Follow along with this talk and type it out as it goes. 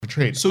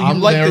trade. So I'm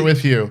like there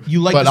with you.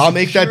 But I'll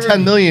make that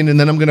 $10 million, and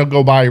then I'm going to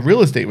go buy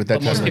real estate with that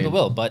 $10 million. Most people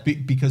will, but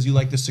because you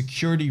like the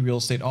security real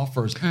estate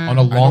offers on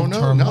a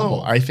long-term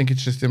level. I think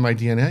it's just in my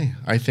DNA.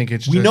 I think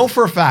it's. We know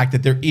for a fact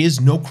that there is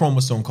no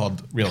chromosome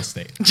called real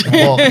estate.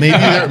 Well,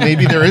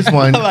 maybe there is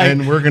one,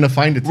 and we're going to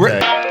find it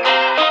today.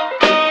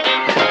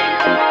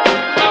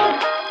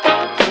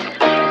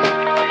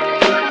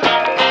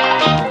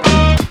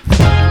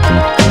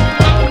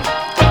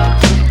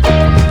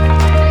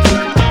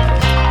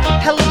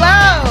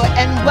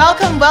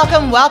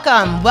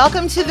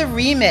 Welcome to The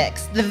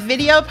Remix, the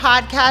video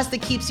podcast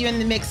that keeps you in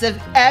the mix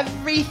of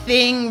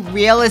everything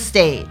real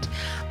estate.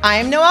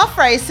 I'm Noelle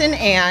Freisen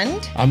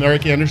and... I'm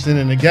Eric Anderson,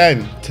 and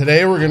again,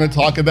 today we're going to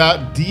talk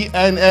about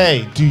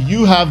DNA. Do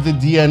you have the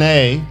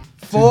DNA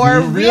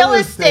for real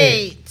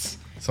estate?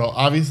 So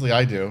obviously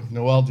I do.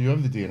 Noelle, do you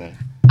have the DNA?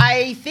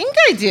 I think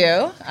I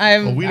do.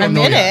 I'm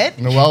in it.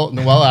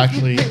 Noelle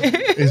actually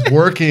is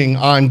working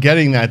on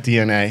getting that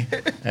DNA,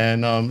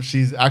 and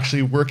she's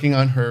actually working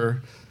on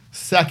her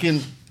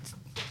second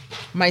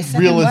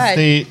real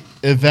estate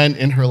event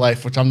in her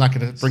life, which I'm not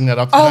going to bring that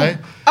up today.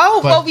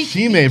 Well,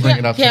 she may bring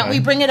it up today. Can't we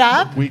bring it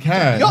up? We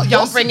can.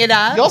 Don't bring it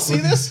up. Y'all see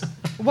this?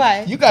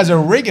 What? You guys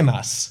are rigging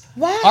us.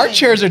 Why? Our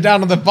chairs are down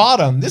to the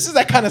bottom. This is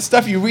that kind of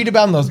stuff you read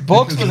about in those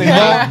books where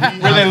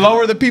they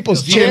lower the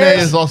people's chairs.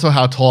 DNA is also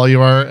how tall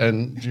you are,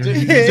 and you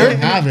don't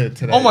have it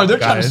today. Omar, they're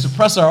trying to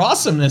suppress our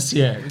awesomeness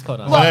here.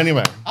 Well,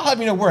 anyway. I'll have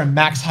you know we're at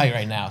max height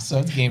right now, so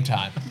it's game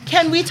time.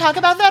 Can we talk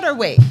about that or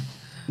wait?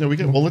 No, we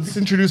can. Well, let's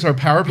introduce our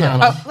power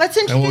panel. Let's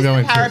introduce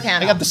the power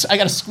panel. I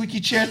got a squeaky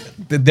chair.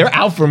 They're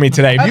out for me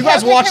today. If you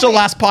guys watched the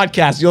last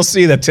podcast, you'll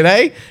see that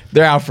today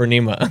they're out for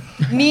Nima.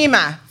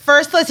 Nima.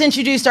 First, let's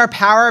introduce our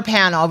power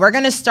panel. We're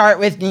going to start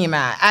with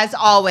Nima. As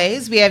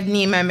always, we have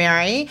Nima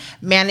Mary,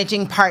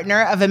 managing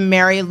partner of a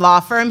Mary law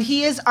firm.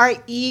 He is our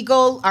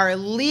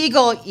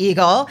legal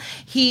eagle.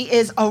 He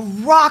is a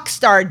rock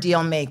star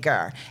deal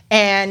maker,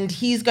 and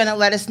he's going to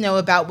let us know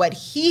about what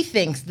he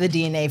thinks the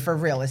DNA for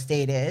real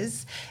estate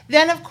is.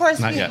 Then, of course,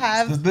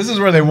 have... This is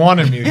where they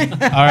wanted me, all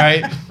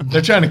right?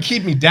 They're trying to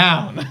keep me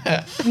down.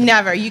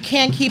 Never. You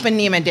can't keep a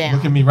Nima down.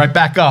 Look at me right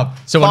back up.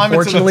 So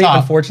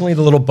unfortunately,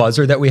 the little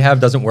buzzer that we have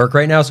doesn't work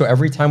right now. So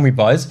every time we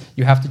buzz,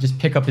 you have to just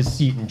pick up his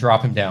seat and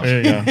drop him down.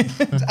 There you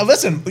go.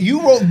 Listen,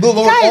 you rolled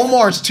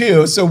Omar's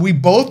too, so we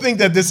both think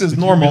that this is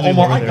normal. Really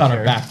Omar, I got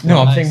her back. No,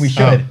 I'm saying we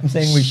should. I'm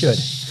saying we should.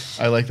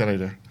 I like that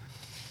idea.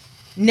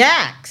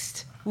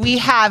 Next, we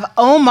have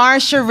Omar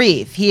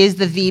Sharif. He is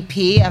the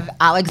VP of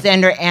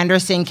Alexander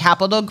Anderson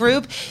Capital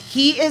Group.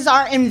 He is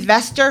our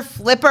investor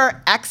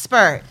flipper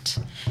expert.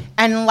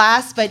 And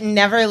last but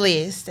never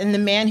least, and the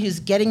man who's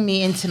getting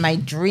me into my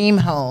dream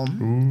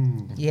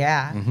home,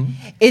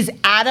 is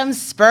Adam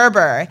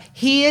Sperber.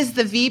 He is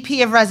the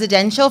VP of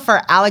Residential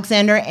for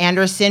Alexander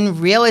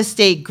Anderson Real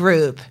Estate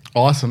Group.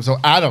 Awesome. So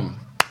Adam,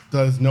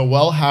 does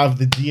Noelle have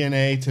the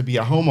DNA to be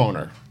a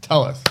homeowner?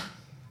 Tell us.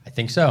 I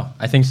think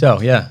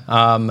so, yeah.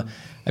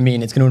 I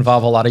mean, it's going to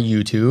involve a lot of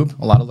YouTube,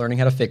 a lot of learning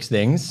how to fix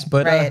things,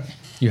 but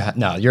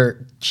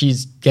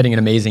she's getting an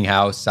amazing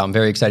house. I'm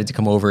very excited to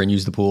come over and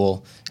use the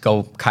pool,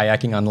 go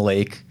kayaking on the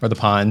lake or the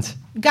pond.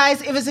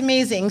 Guys, it was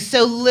amazing.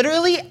 So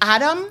literally,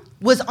 Adam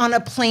was on a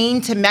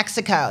plane to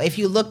Mexico. If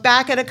you look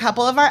back at a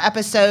couple of our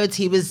episodes,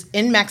 he was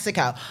in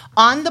Mexico.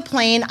 On the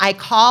plane, I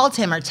called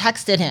him or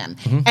texted him,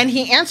 and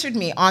he answered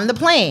me on the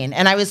plane.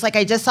 And I was like,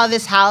 I just saw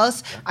this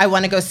house. I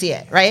want to go see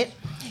it, right?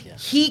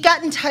 He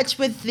got in touch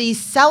with the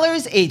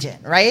seller's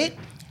agent, right?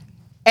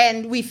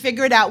 And we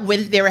figured out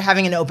when they were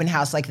having an open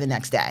house like the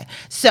next day.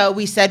 So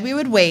we said we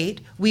would wait.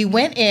 We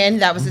went in.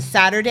 That was a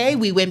Saturday.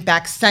 We went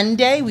back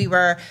Sunday.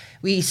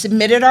 We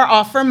submitted our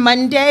offer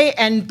Monday.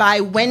 And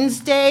by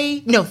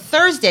Thursday,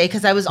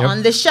 because I was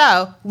on the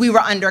show, we were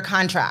under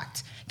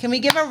contract. Can we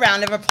give a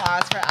round of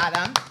applause for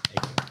Adam?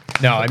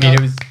 No, I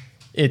mean,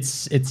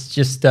 it's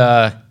just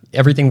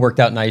everything worked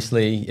out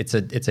nicely. It's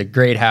a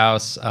great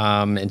house,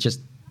 and just,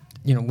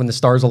 when the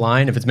stars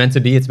align, if it's meant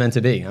to be, it's meant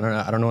to be.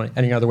 I don't know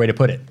any other way to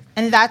put it.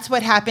 And that's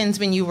what happens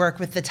when you work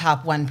with the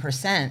top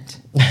 1%.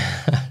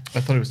 I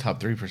thought it was top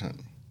 3%.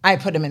 I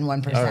put him in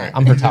 1%. All right.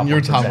 I'm her top 1%. Your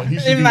top. He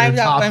should be your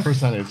top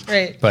percentage.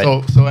 Right.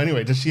 So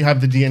anyway, does she have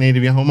the DNA to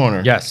be a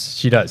homeowner? Yes,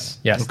 she does.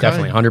 Yes,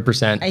 definitely,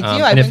 100%. I do.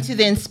 I went to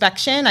the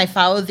inspection. I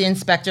followed the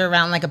inspector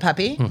around like a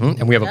puppy.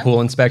 And we have a pool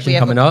inspection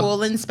coming up. We have a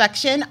pool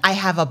inspection. I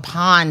have a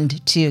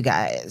pond too,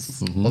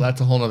 guys. Well,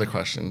 that's a whole other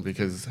question,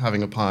 because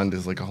having a pond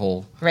is like a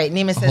whole... Right.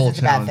 Nima says it's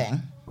a bad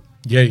thing.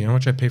 Yeah, you know how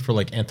much I pay for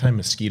like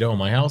anti-mosquito in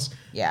my house?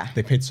 Yeah.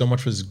 They paid so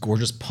much for this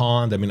gorgeous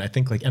pond. I mean, I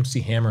think like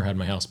MC Hammer had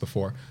my house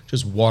before.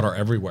 Just water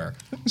everywhere.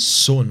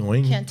 So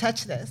annoying. Can't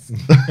touch this.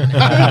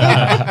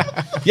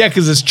 Yeah,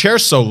 because this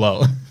chair's so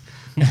low.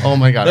 Oh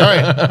my God. All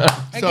right.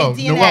 So,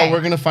 DNA. Noelle, we're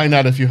going to find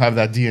out if you have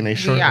that DNA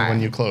shortly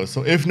when you close.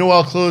 So if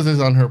Noelle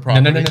closes on her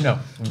property. No.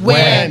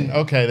 When?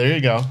 Okay, there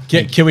you go.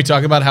 Can we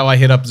talk about how I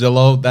hit up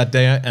Zillow that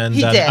day and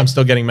He did. I'm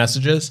still getting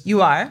messages?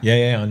 You are?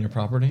 Yeah, on your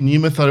property.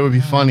 Nima thought it would be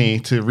funny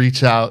to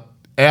reach out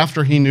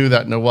after he knew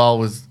that Noelle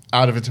was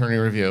out of attorney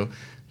review.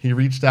 He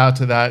reached out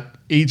to that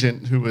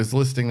agent who was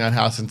listing that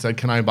house and said,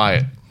 "Can I buy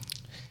it?"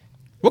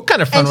 What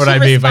kind of fun would I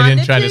be if I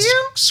didn't try to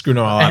screw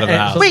no out of the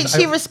house? Wait,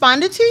 she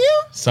responded to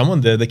you?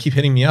 Someone did. They keep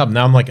hitting me up.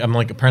 Now I'm like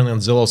apparently on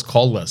Zillow's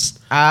call list.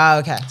 Ah,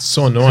 okay. It's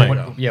so annoying.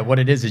 What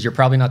it is you're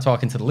probably not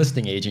talking to the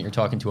listing agent. You're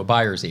talking to a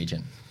buyer's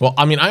agent. Well,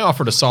 I mean, I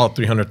offered a solid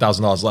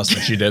 $300,000 less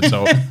than she did,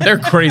 so they're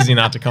crazy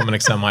not to come and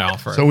extend my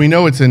offer. So we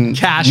know it's in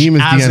cash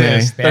Nima's as DNA.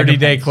 is,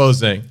 30-day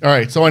closing. All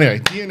right. So anyway,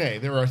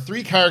 DNA. There are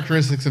 3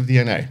 characteristics of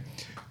DNA.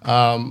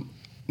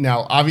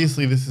 Now,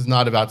 obviously, this is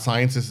not about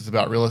science. This is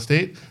about real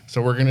estate.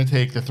 So we're going to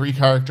take the 3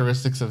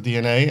 characteristics of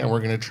DNA and we're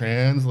going to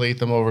translate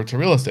them over to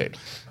real estate.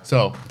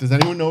 So does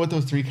anyone know what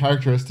those 3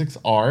 characteristics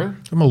are?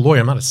 I'm a lawyer.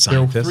 I'm not a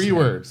scientist. There are 3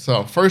 words.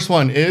 So first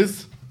one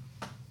is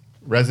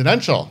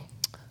residential.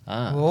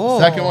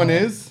 Second one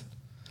is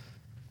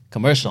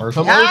commercial.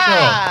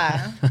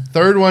 Yeah.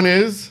 Third one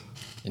is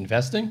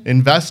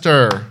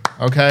investor.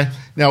 Okay.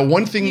 Now,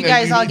 one thing you that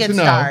guys you all need get to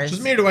know. stars.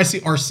 Just maybe do I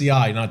see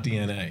RCI, not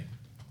DNA?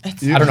 I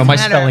don't know. My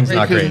spelling's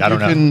not great. I don't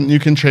know. You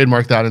can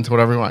trademark that into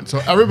whatever you want. So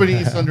everybody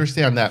needs to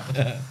understand that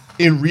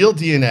in real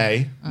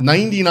DNA,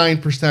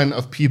 99%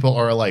 of people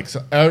are alike.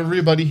 So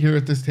everybody here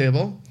at this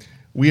table,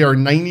 we are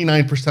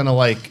 99%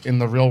 alike in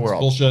the real world.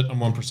 Bullshit. I'm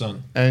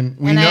 1%. And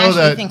we and know I actually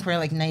that. think we're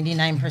like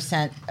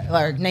 99%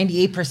 or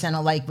 98%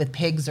 alike with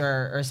pigs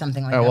or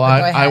something like that. Well,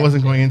 I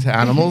wasn't going into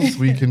animals.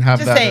 We can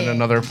have that in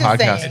another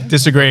podcast. saying.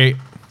 Disagree.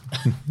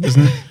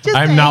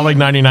 I'm not like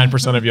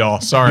 99% of y'all.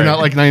 Sorry. You're not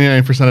like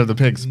 99% of the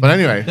pigs. But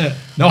anyway.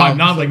 No, I'm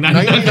not like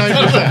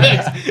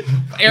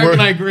 99%. Eric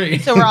and I agree.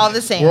 So we're all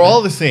the same. We're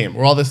all the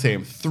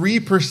same.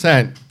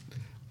 3%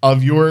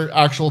 of your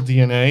actual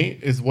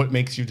DNA is what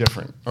makes you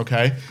different.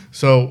 Okay?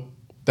 So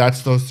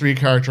that's those 3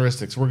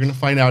 characteristics. We're going to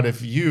find out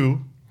if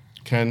you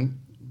can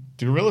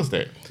do real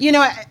estate. You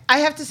know, I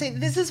have to say,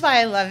 this is why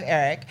I love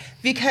Eric,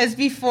 because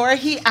before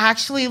he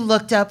actually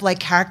looked up like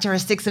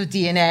characteristics of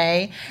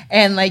DNA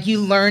and like you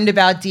learned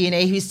about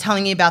DNA, he was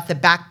telling you about the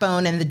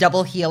backbone and the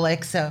double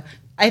helix. So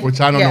Which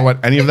I don't know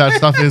what any of that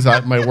stuff is.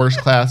 My worst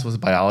class was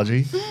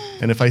biology.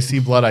 And if I see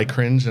blood, I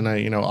cringe and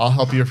I'll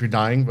help you if you're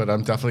dying, but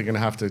I'm definitely going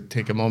to have to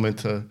take a moment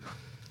to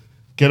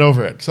get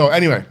over it. So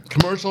anyway,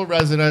 commercial,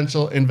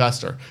 residential,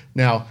 investor.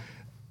 Now,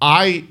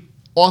 I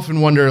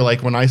often wonder,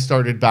 like when I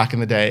started back in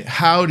the day,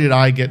 how did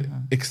I get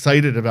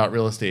excited about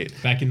real estate?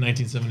 Back in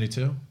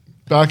 1972?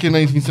 Back in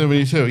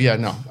 1972, yeah,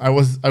 no. I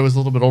was a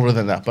little bit older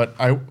than that.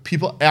 But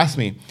people ask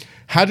me,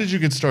 how did you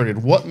get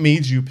started? What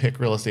made you pick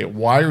real estate?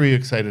 Why were you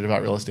excited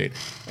about real estate?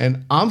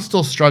 And I'm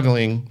still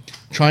struggling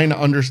trying to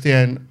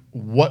understand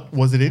what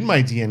was it in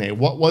my DNA?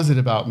 What was it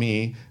about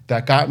me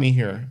that got me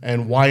here?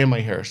 And why am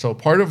I here? So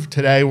part of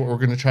today, what we're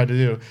going to try to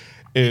do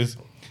is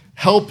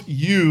help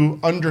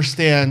you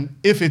understand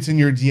if it's in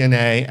your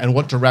DNA and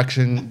what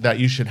direction that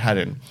you should head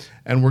in.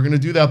 And we're going to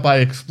do that by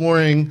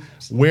exploring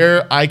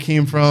where I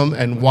came from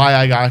and why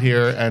I got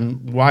here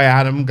and why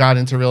Adam got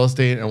into real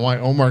estate and why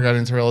Omar got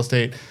into real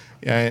estate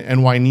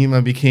and why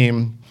Nima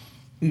became...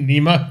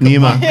 Nima?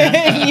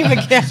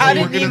 How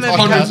did Nima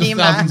become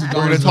Nima?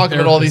 We're going to talk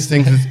about all these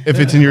things if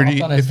it's in your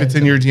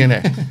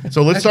DNA.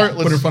 So let's start.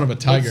 Put in front of a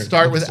tiger. Let's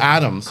start with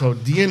Adam. So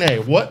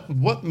DNA.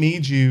 What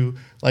made you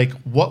like?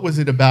 What was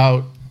it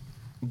about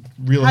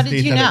real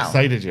estate that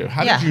excited you?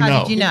 How did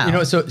you know? You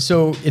know,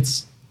 so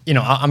it's I'm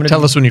gonna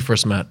tell us when you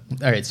first met.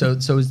 All right, so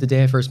it was the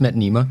day I first met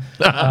Nima.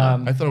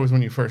 I thought it was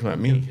when you first met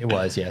me. It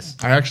was, yes.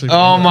 I actually.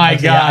 Oh my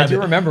God! Yeah, I do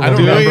remember.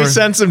 Do you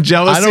sense some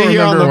jealousy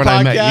here on the when podcast?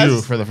 I met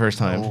you for the first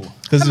time.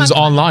 Because it was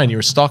online. You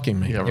were stalking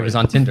me. Yeah, right. It was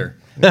on Tinder.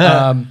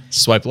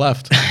 Swipe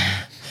left.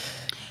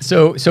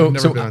 So I've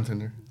never been on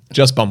Tinder.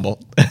 Just Bumble.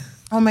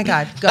 Oh my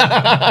God, go.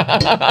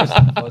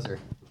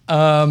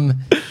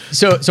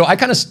 So I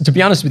kind of, to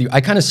be honest with you,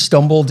 I kind of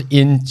stumbled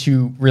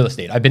into real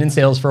estate. I've been in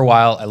sales for a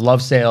while. I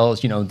love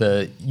sales.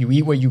 The you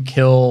eat what you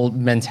kill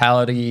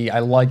mentality. I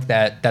like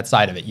that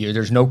side of it.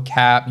 There's no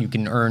cap. You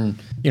can earn.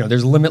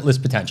 There's limitless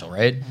potential,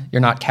 right?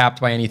 You're not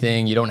capped by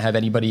anything. You don't have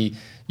anybody,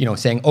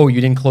 saying, "Oh,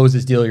 you didn't close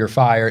this deal, you're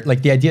fired."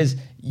 Like the idea is,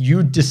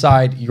 you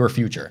decide your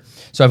future.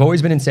 So I've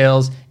always been in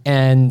sales,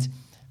 and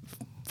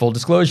full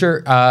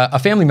disclosure, a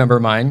family member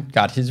of mine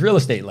got his real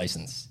estate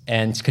license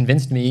and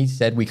convinced me,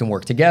 said, we can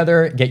work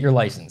together, get your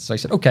license. So I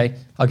said, okay,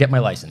 I'll get my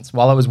license.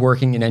 While I was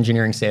working in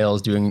engineering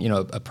sales, doing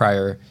a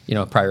prior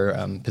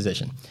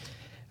position.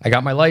 I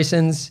got my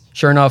license.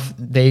 Sure enough,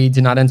 they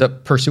did not end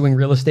up pursuing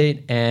real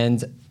estate.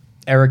 And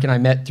Eric and I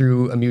met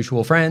through a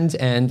mutual friend,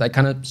 and I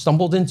kind of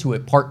stumbled into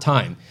it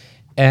part-time.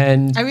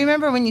 And I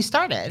remember when you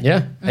started.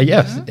 Yeah,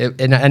 yes.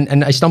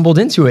 And I stumbled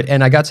into it,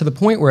 and I got to the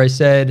point where I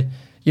said,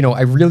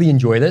 I really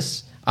enjoy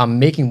this. I'm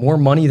making more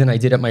money than I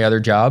did at my other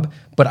job,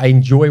 but I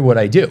enjoy what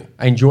I do.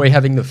 I enjoy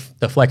having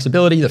the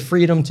flexibility, the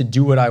freedom to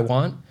do what I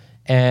want,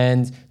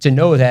 and to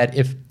know that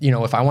if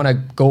I want to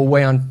go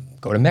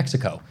to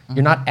Mexico,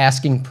 you're not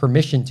asking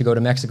permission to go to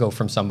Mexico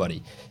from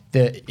somebody.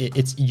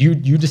 It's you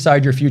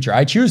decide your future.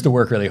 I choose to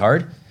work really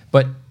hard,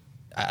 but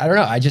I don't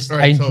know.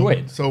 I enjoy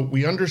it. So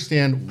we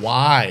understand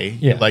why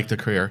you like the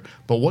career,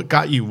 but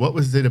what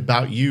was it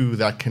about you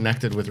that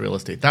connected with real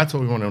estate? That's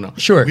what we want to know.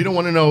 Sure. We don't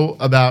want to know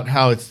about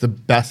how it's the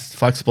best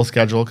flexible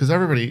schedule because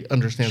everybody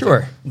understands.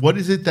 Sure. That. What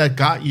is it that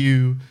got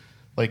you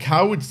Like,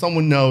 how would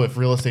someone know if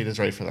real estate is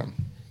right for them?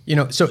 You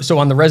know, so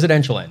on the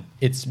residential end,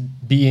 it's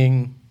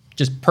being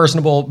just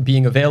personable,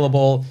 being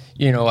available.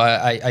 You know,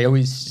 I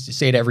always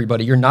say to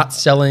everybody, you're not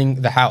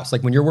selling the house.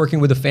 Like when you're working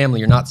with a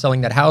family, you're not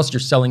selling that house, you're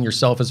selling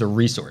yourself as a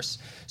resource.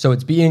 So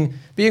it's being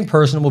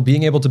personable,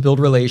 being able to build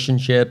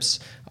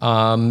relationships,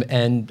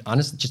 and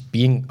honestly, just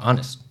being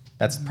honest.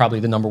 That's probably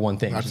the number one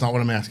thing. That's not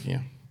what I'm asking you.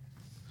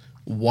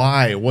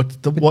 Why? What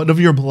of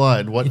your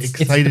blood? What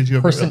excited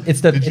you? Are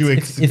you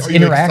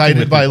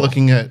excited by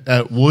looking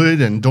at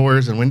wood and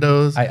doors and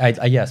windows?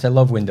 Yes, I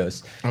love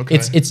windows. Okay.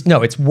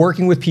 It's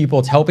working with people.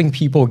 It's helping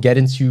people get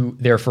into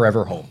their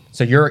forever home.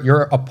 So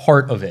you're a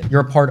part of it.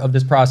 You're a part of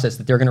this process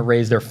that they're going to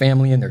raise their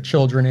family and their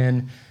children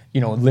in. You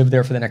know, live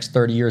there for the next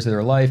 30 years of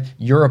their life.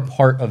 You're a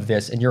part of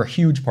this, and you're a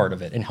huge part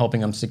of it in helping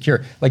them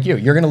secure. Like you're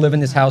going to live in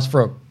this house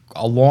for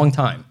a long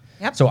time.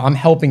 Yep. So I'm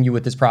helping you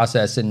with this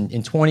process, and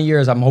in 20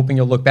 years, I'm hoping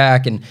you'll look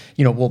back and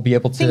we'll be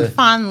able to think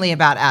fondly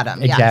about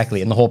Adam. Exactly,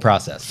 yes. in the whole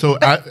process. So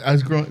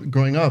as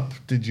growing up,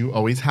 did you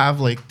always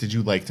did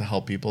you like to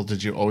help people?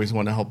 Did you always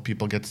want to help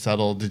people get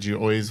settled? Did you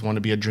always want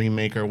to be a dream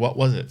maker? What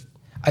was it?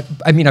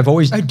 I mean, I've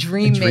always a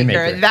dream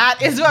maker.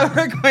 That is what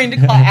we're going to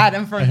call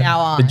Adam from now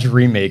on. The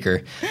dream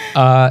maker.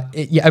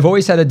 I've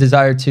always had a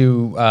desire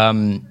to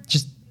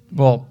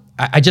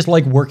I just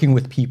like working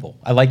with people.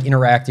 I like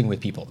interacting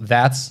with people.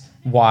 That's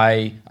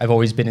why I've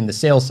always been in the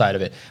sales side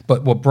of it.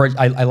 But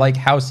I like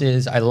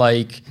houses. I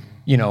like,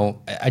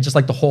 I just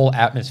like the whole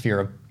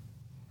atmosphere of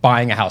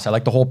buying a house. I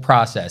like the whole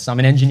process. I'm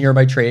an engineer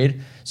by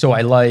trade, so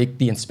I like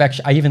the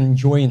inspection. I even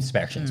enjoy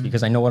inspections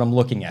because I know what I'm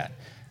looking at.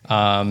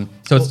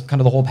 So it's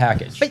kind of the whole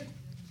package. But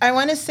I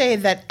want to say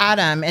that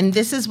Adam, and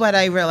this is what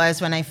I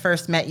realized when I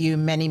first met you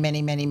many,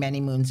 many, many,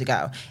 many moons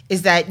ago,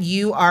 is that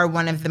you are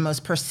one of the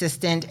most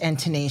persistent and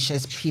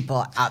tenacious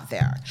people out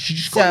there. Should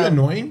you just call you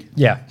annoying?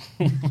 Yeah.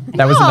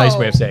 That was a nice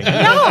way of saying it.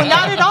 No,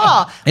 not at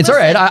all. It's all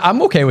right.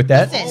 I'm okay with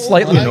that.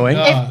 Slightly annoying.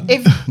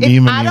 If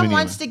Adam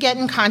wants to get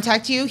in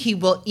contact you, he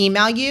will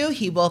email you,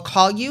 he will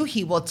call you,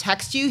 he will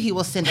text you, he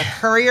will send a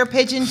courier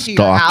pigeon to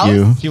your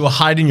house. He will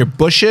hide in your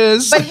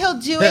bushes. But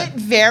he'll do it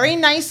very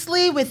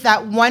nicely with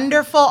that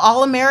wonderful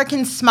all-American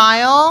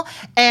smile,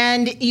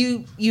 and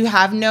you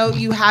have no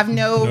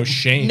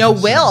shame, no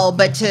will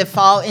but to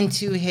fall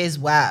into his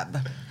web.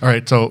 All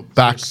right, so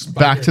back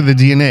to the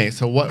DNA.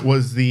 So what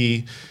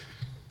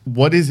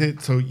is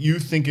it? So you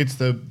think it's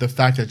the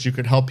fact that you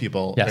could help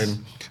people? Yes.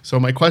 And so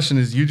my question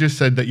is, you just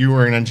said that you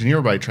were an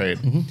engineer by trade.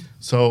 Mm-hmm.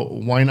 So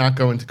why not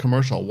go into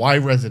commercial? Why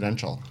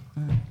residential?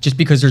 Just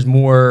because there's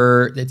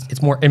more.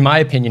 It's more, in my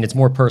opinion, it's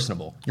more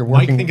personable. You're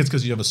working. I think it's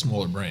because you have a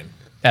smaller brain.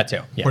 That too.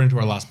 Yeah. According to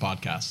our last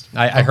podcast.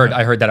 I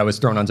heard that I was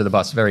thrown under the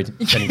bus very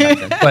many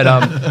times. But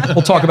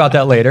we'll talk about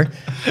that later.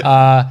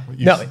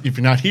 No, if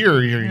you're not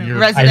here, you're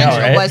residential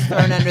right? was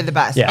thrown under the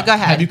bus. Yeah. Go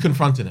ahead. Have you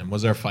confronted him?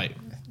 Was there a fight?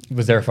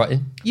 Was there a fight?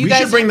 We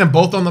should bring them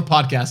both on the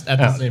podcast at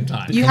the same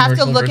time. You have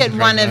to look at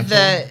one of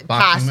the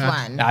past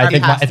one.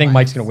 I think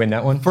Mike's going to win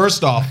that one.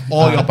 First off,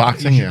 all y'all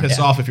boxing should piss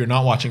off if you're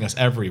not watching us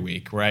every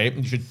week, right?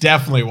 You should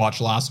definitely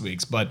watch last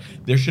week's, but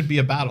there should be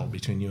a battle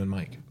between you and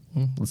Mike.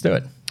 Let's do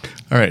it.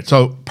 All right.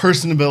 So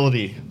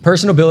personability.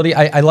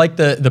 I like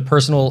the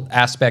personal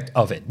aspect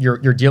of it.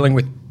 You're dealing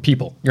with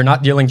people. You're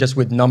not dealing just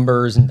with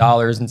numbers and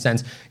dollars and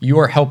cents. You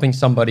are helping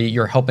somebody.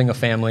 You're helping a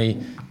family.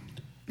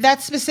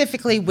 That's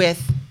specifically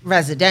with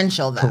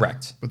residential, though.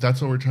 Correct. But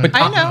that's what we're trying to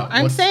I know.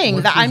 I'm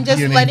saying that I'm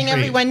just letting trait?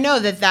 everyone know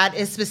that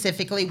is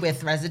specifically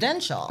with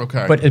residential.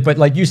 Okay. But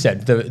like you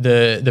said,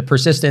 the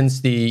persistence,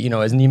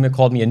 as Nima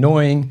called me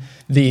annoying,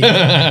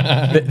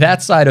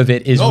 that side of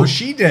it is. Oh,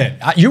 she did.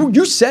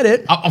 You said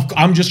it.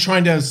 I'm just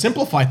trying to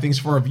simplify things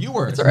for our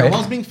viewers. That's right. No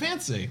one's being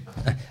fancy.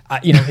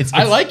 It's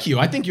I like you.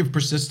 I think you're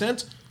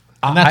persistent.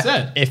 And that's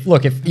it.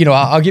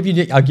 I'll give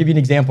you an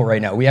example right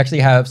now. We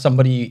actually have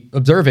somebody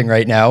observing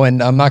right now,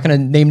 and I'm not going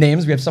to name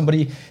names. We have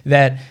somebody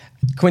that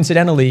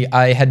coincidentally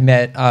I had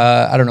met,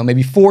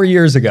 maybe 4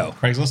 years ago.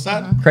 Craigslist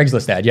ad?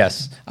 Craigslist ad,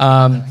 yes.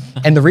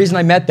 And the reason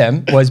I met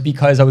them was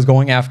because I was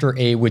going after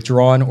a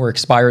withdrawn or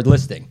expired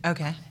listing.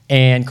 Okay.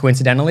 And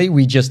coincidentally,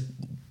 we just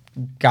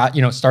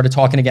started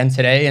talking again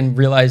today and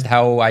realized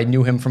how I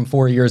knew him from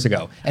 4 years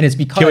ago. And it's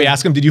because... Can we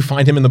ask him, did you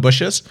find him in the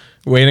bushes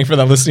waiting for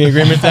that listing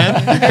agreement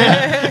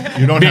then?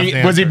 You don't have to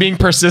answer. Was he being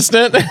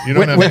persistent?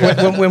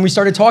 When we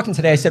started talking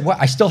today, I said,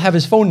 I still have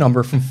his phone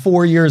number from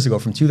 4 years ago,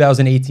 from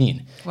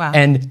 2018. Wow.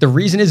 And the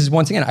reason is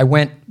once again, I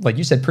went, like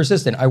you said,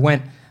 persistent.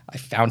 I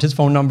found his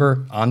phone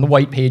number on the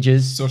white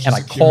pages, and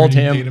I called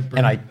him,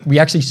 and we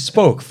actually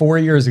spoke 4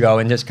 years ago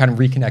and just kind of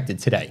reconnected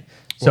today.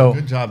 Well,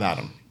 good job,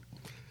 Adam.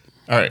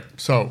 All right,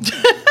 so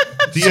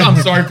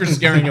I'm sorry for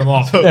scaring him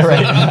off.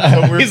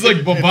 He's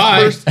like,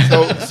 bye-bye.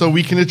 So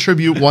we can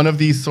attribute one of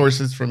these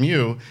sources from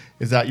you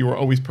is that you were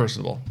always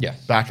personable. Yeah.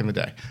 Back in the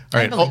day. All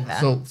right.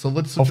 So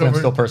let's switch Hopefully over. I'm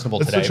still personable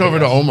let's today. Switch over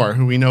to Omar,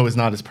 who we know is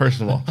not as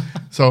personable.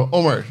 So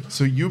Omar,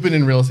 you've been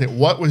in real estate.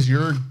 What was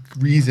your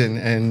reason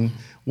and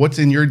what's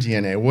in your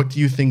DNA? What do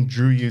you think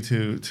drew you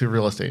to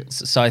real estate?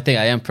 So I think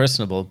I am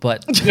personable,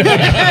 but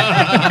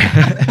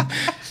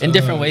in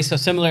different ways. So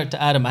similar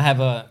to Adam, I have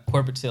a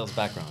corporate sales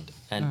background.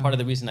 And part of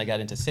the reason I got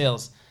into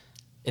sales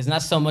is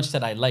not so much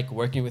that I like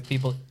working with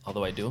people,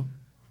 although I do,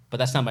 but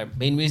that's not my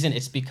main reason.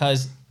 It's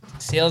because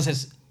sales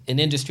is an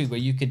industry where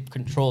you could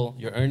control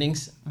your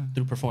earnings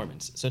through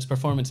performance. So it's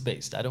performance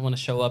based. I don't want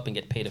to show up and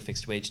get paid a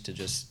fixed wage to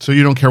just. So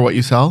you don't care what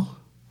you sell?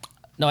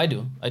 No, I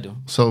do.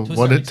 So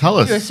tell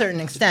us. To a certain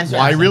extent.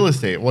 Why real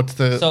estate? What's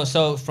the...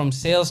 So from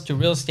sales to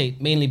real estate,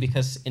 mainly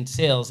because in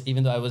sales,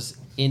 even though I was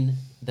in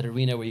that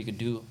arena where you could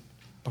do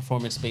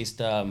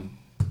performance-based,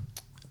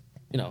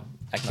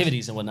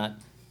 activities and whatnot,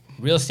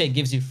 real estate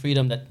gives you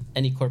freedom that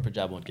any corporate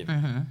job won't give you.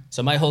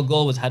 So my whole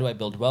goal was, how do I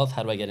build wealth?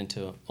 How do I get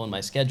into own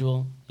my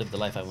schedule, live the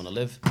life I want to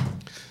live?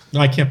 No,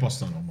 I can't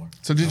bust on no more.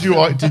 So did you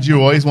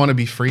always want to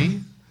be free?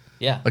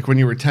 Yeah. Like when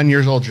you were 10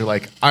 years old, you're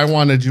like, I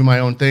want to do my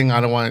own thing.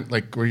 I don't want,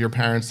 like, were your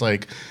parents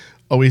like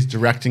always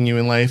directing you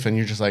in life and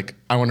you're just like,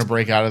 I want to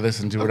break out of this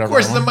and do whatever I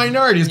want? Of course, the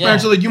minority. His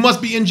parents are like, you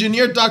must be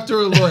engineer, doctor,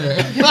 or lawyer.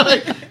 He's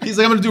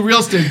like, I'm going to do real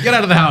estate. Get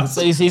out of the house.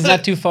 So he's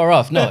not too far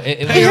off. No, it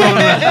was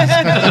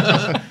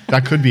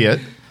That could be it.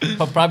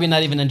 but probably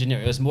not even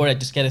engineer. It was more like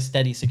just get a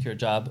steady, secure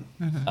job,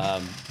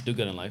 do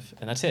good in life,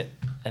 and that's it.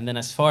 And then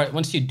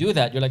once you do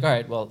that, you're like, all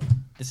right, well,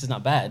 this is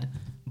not bad,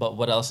 but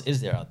what else is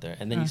there out there?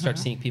 And then you start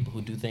seeing people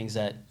who do things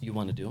that you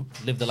want to do,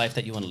 live the life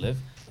that you want to live,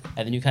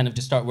 and then you kind of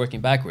just start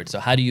working backwards. So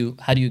how do you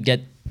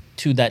get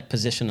to that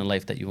position in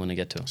life that you want to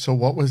get to? So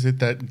what was it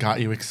that got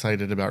you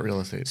excited about real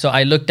estate? So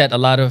I looked at a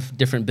lot of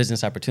different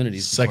business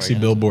opportunities. Sexy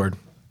billboard.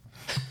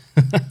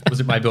 Was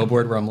it my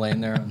billboard where I'm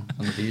laying there on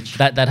the beach?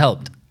 That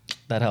helped.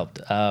 That helped.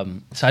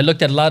 So I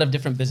looked at a lot of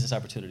different business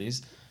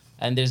opportunities,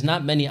 and there's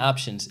not many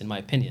options, in my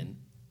opinion,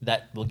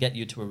 that will get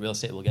you to where real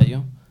estate will get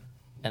you,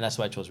 and that's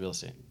why I chose real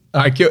estate.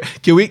 All right,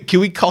 can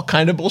we call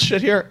kind of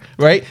bullshit here,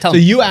 right? Tell so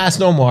me. you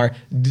asked Omar,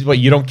 what,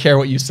 you don't care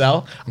what you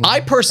sell? I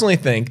personally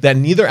think that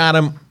neither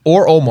Adam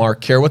or Omar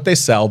care what they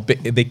sell.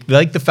 They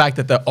like the fact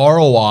that the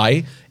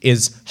ROI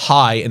is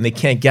high and they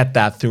can't get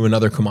that through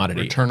another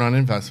commodity. Return on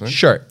investment.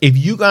 Sure. If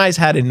you guys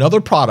had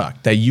another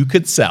product that you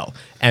could sell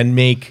and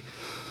make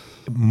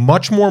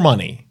much more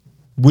money,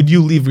 would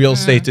you leave real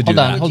estate to do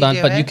that? Hold on.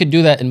 But you could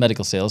do that in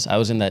medical sales. I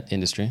was in that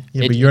industry.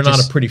 Yeah, but you're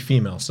not a pretty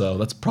female, so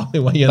that's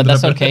probably why you ended But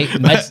up. that's okay.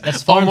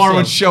 That's farm Omar would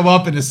sales. show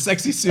up in his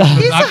sexy suit.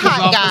 He's a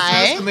hot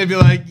guy. And they'd be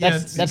like,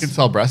 yes. You could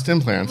sell breast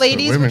implants for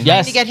Ladies, we're women. trying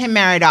Yes. to get him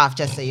married off,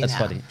 just so you That's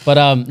know. funny.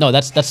 But no,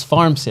 that's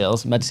farm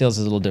sales. Med sales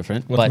is a little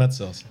different. What's but med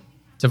sales?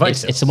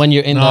 Device it's when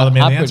you're in No, the man, the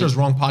operating. answer is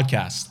wrong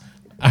podcast.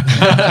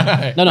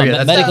 No, Okay,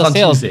 that's medical on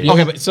sales. Tuesday.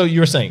 Okay, but so you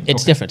were saying.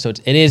 It's okay. different. So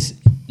it is.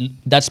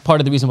 That's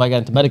part of the reason why I got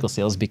into medical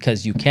sales,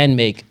 because you can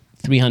make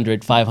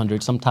 300,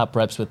 500. Some top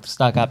reps with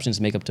stock options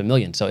make up to $1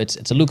 million. So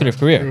it's a lucrative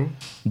career. True.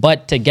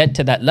 But to get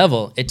to that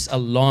level, it's a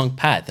long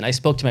path. And I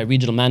spoke to my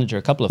regional manager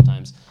a couple of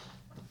times.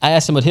 I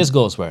asked him what his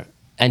goals were,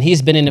 and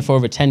he's been in it for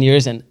over 10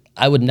 years. And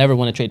I would never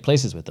want to trade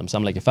places with him. So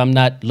I'm like, if I'm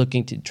not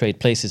looking to trade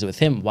places with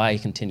him, why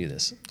continue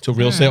this? So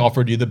real estate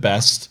offered you the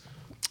best.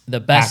 The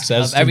best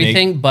Access of to make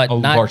everything, but a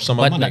not. large sum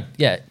of but money. not-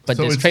 yeah, but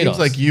So there's it trade-offs.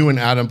 seems like you and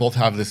Adam both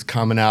have this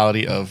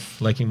commonality of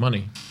Liking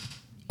money.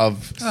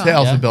 sales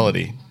Yeah.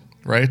 ability,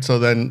 right? So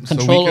then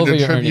Control over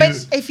your attribute.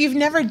 earnings. But if you've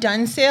never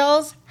done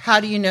sales, how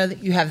do you know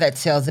that you have that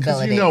sales Because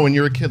ability? you know when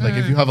you're a kid, like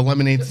if you have a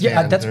lemonade stand.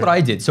 Yeah, that's or- what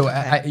I did. So,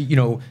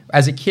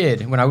 as a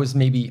kid, when I was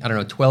maybe,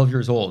 12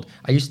 years old,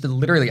 I used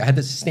to I had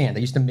this stand.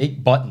 I used to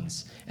make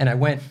buttons. And I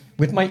went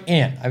with my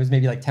aunt. I was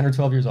maybe like 10 or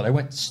 12 years old. I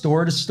went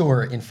store to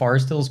store in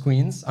Forest Hills,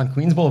 Queens, on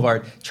Queens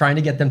Boulevard, trying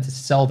to get them to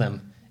sell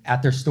them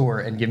at their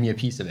store and give me a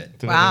piece of it.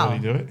 Did Wow.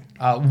 anybody do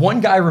it?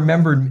 One guy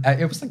remembered,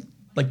 it was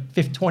like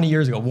 20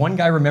 years ago. One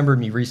guy remembered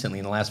me recently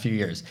in the last few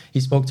years. He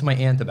spoke to my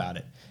aunt about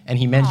it. And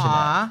he mentioned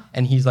Aw. that.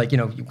 And he's like,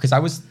 because I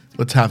was,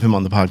 Let's have him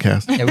on the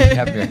podcast. yeah, we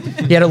have here.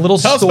 He had a little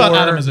Tell us store. about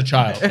Adam as a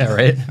child. Yeah,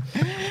 right.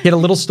 He had a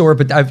little store,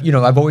 but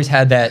I've always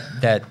had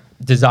that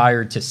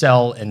desire to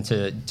sell and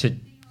to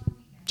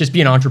just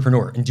be an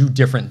entrepreneur and do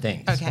different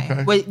things.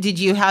 Okay. Wait, did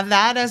you have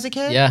that as a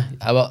kid? Yeah,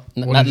 not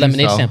did you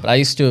lemonade sell? stand, but I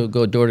used to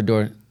go door to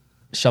door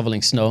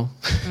shoveling snow.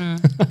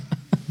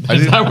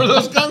 Is that where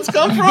those guns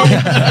come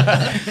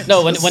from?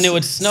 No, when it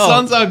would snow.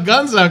 Suns out,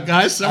 guns out,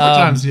 guys.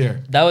 Summertime's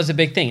here. That was a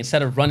big thing.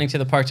 Instead of running to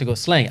the park to go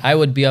sleighing, I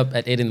would be up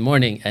at 8 a.m.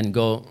 and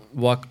go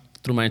walk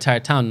through my entire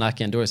town,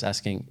 knocking on doors,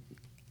 asking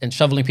and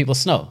shoveling people's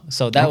snow.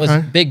 So that was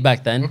Okay. big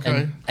back then.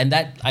 Okay. And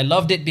that I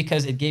loved it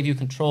because it gave you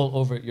control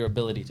over your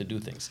ability to do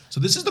things. So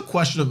this is the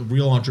question of a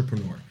real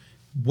entrepreneur.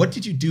 What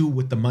did you do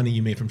with the money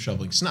you made from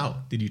shoveling snow?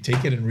 Did you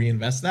take it and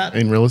reinvest that?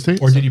 In real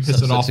estate? Or did you piss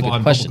So it off that's a good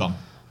on question. bubblegum?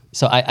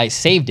 So I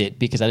saved it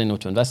because I didn't know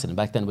what to invest in.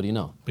 Back then, what do you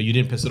know? But you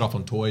didn't piss it off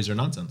on toys or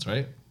nonsense,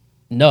 right?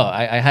 No,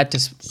 I had to.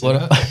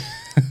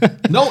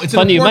 No, it's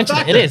Funny an you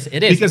important mentioned it. factor.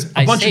 It is. Because a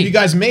I bunch of saved. you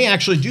guys may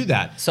actually do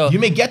that. So- you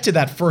may get to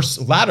that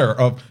first ladder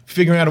of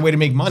figuring out a way to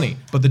make money.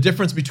 But the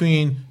difference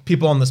between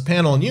people on this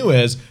panel and you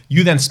is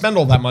you then spend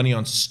all that money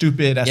on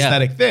stupid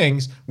aesthetic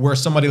things, where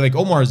somebody like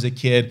Omar as a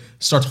kid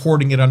starts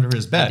hoarding it under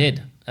his bed. I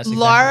did. That's exactly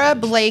Laura what I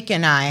did. Blake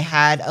and I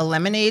had a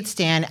lemonade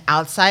stand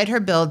outside her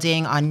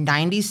building on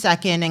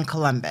 92nd and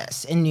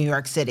Columbus in New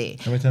York City.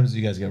 How many times do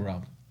you guys get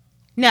robbed?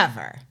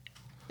 Never.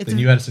 Then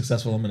you had a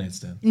successful lemonade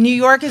stand. New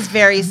York is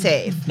very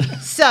safe.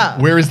 So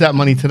where is that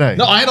money today?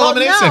 No, I had a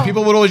lemonade stand.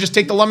 People would always just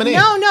take the lemonade.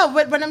 No.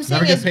 But what I'm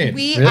saying is,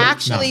 we really?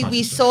 actually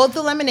we sold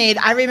the lemonade.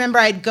 I remember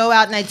I'd go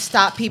out and I'd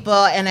stop people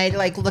and I'd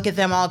like look at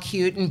them all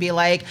cute and be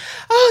like,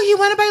 "Oh, you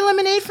want to buy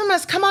lemonade from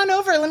us? Come on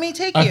over. Let me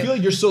take you." I feel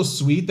like you're so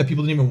sweet that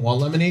people didn't even want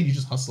lemonade. You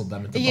just hustled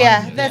them into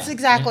buying it. That's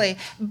exactly. Yeah.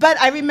 But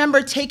I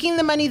remember taking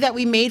the money that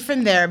we made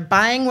from there,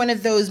 buying one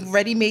of those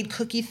ready-made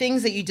cookie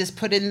things that you just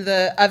put in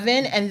the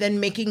oven, and then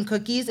making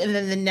cookies, and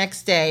then the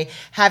next day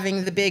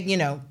having the big,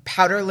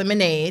 powder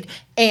lemonade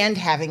and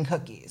having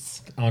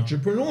cookies.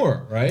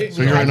 Entrepreneur, right?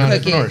 So you're an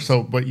entrepreneur.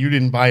 So, but you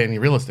didn't buy any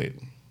real estate.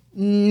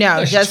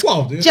 No, just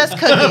 12, dude. Just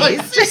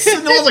cookies.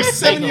 No one's like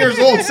 7 years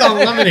old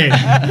selling lemonade.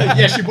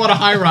 Yeah, she bought a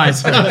high rise.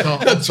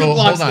 So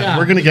hold on,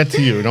 we're gonna get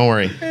to you. Don't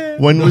worry.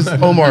 When was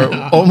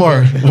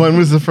Omar?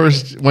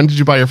 When did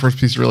you buy your first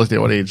piece of real estate?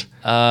 What age?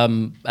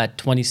 At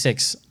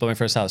 26, bought my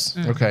first house.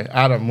 Okay,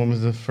 Adam. When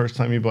was the first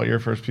time you bought your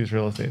first piece of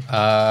real estate?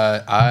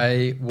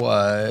 I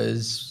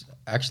was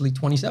actually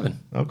 27.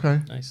 Okay.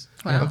 Nice.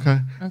 Wow. Okay.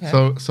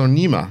 So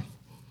Nima.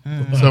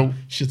 So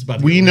shit's about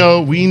to we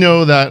know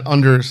that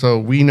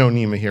we know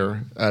Nima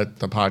here at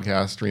the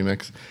podcast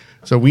Remix.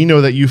 So we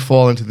know that you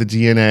fall into the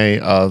DNA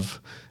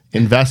of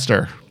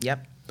investor.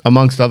 Yep.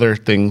 Amongst other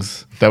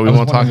things that we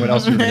won't talk about. What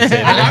else you were going to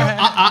say?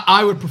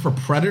 I would prefer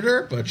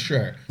predator, but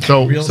sure.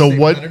 So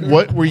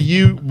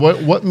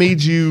what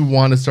made you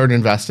want to start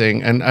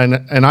investing? And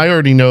I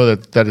already know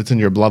that it's in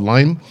your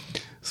bloodline.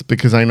 It's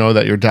because I know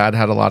that your dad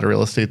had a lot of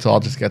real estate, so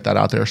I'll just get that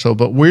out there. So,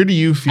 but where do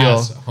you feel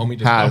homie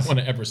does not want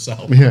to ever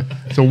sell? Yeah.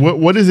 So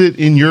what is it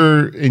in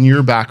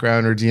your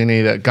background or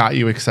DNA that got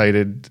you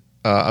excited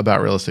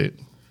about real estate?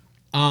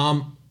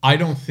 I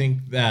don't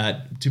think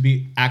that, to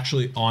be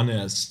actually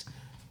honest,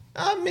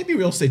 maybe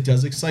real estate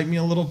does excite me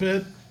a little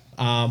bit,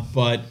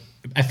 but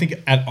I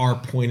think at our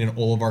point in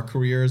all of our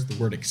careers, the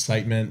word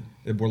excitement,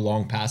 we're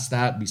long past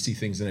that. We see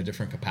things in a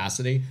different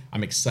capacity.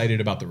 I'm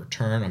excited about the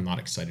return. I'm not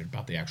excited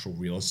about the actual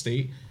real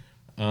estate.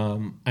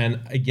 And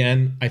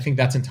again, I think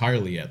that's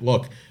entirely it.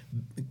 Look,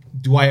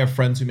 do I have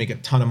friends who make a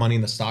ton of money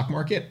in the stock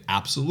market?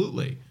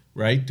 Absolutely,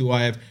 right?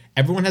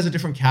 Everyone has a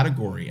different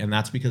category, and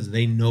that's because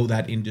they know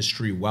that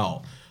industry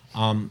well.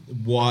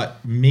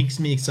 What makes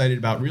me excited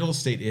about real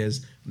estate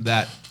is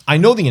that I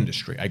know the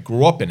industry. I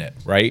grew up in it,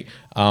 right?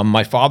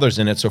 My father's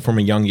in it, so from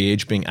a young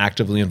age, being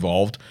actively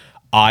involved,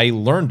 I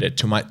learned it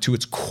to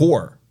its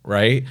core,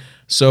 right?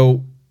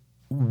 So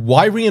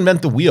why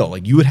reinvent the wheel?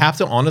 Like, you would have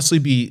to honestly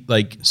be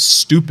like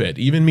stupid.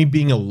 Even me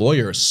being a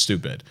lawyer is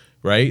stupid,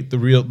 right? The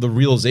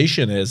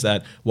realization is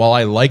that while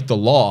I like the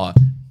law,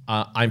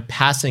 I'm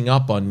passing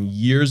up on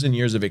years and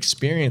years of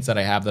experience that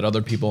I have that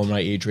other people in my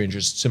age range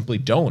just simply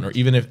don't, or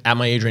even if at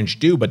my age range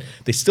do, but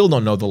they still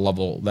don't know the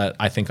level that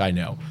I think I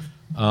know.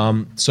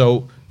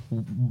 So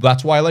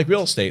that's why I like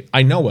real estate.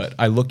 I know it.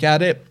 I look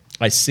at it.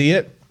 I see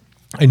it.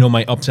 I know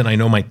my ups and I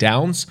know my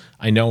downs.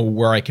 I know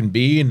where I can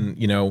be, and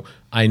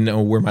I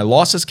know where my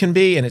losses can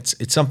be, and it's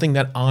something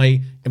that I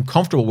am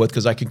comfortable with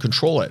because I can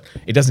control it.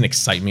 It doesn't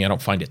excite me. I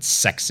don't find it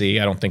sexy.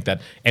 I don't think that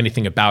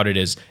anything about it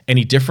is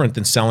any different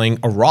than selling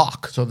a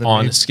rock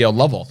on a scaled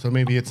level. So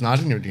maybe it's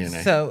not in your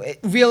DNA. So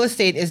real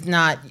estate is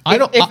not. I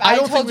don't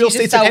think real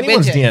estate's in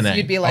anyone's DNA.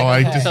 You'd be like,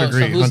 I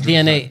disagree. So whose 100%.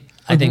 DNA?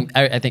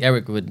 I think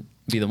Eric would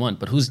be the one,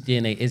 but whose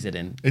DNA is it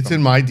in? It's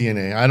in my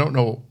DNA. I don't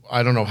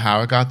know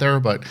how it got there,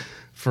 but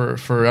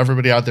for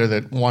everybody out there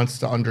that wants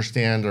to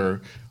understand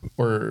or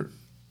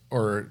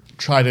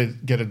try to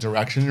get a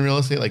direction in real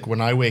estate, like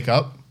when I wake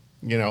up,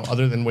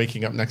 other than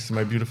waking up next to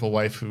my beautiful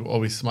wife who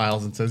always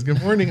smiles and says,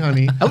 "Good morning,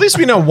 honey." At least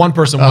we know one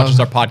person watches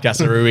our podcast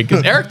every week,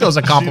 because Eric throws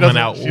a compliment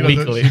out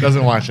weekly. She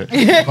doesn't watch it.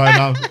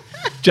 But,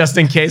 just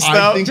in case,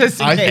 though.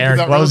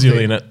 Eric loves you,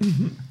 Lena.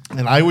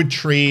 And I would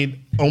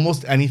trade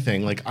almost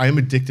anything. Like, I'm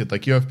addicted.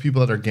 Like, you have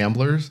people that are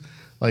gamblers.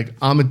 Like,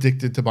 I'm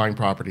addicted to buying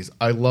properties.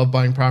 I love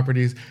buying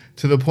properties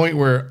to the point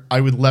where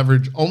I would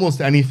leverage almost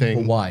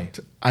anything. But why?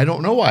 I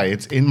don't know why.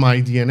 It's in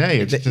my DNA.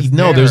 It's just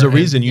there's a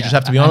reason. You just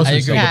have to be honest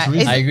with yourself.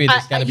 I agree.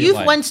 There's gotta be a You've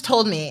why. once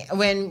told me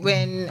when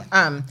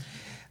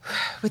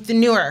with the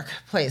Newark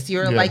place, you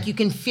were like, you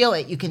can feel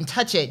it, you can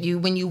touch it.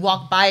 When you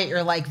walk by it,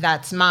 you're like,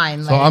 that's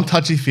mine. So I'm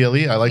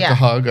touchy-feely. I like to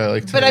hug. I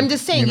like to. But I'm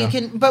just saying, you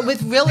can. But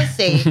with real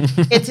estate,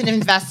 it's an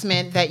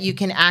investment that you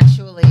can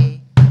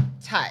actually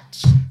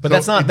touch. But so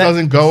that's not. It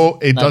doesn't go.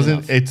 It enough.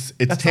 doesn't.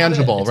 It's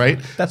tangible, right?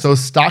 So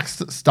stocks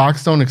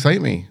don't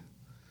excite me.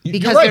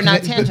 Because they're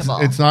not tangible.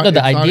 It's not. No, the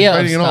it's idea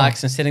not of exciting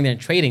stocks and sitting there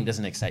and trading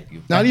doesn't excite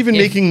you. Not even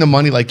making the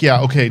money. Like,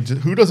 yeah, okay.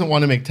 Who doesn't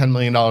want to make $10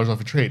 million off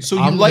a trade? So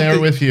I'm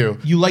there with you.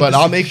 But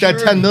I'll make that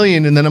 $10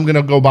 million, and then I'm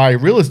gonna go buy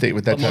real estate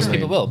with that. But most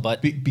people will.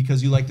 But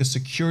because you like the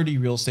security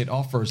real estate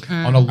offers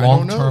on a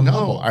long-term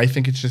level. I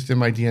think it's just in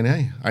my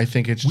DNA. I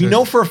think it's. We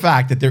know for a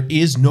fact that there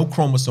is no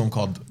chromosome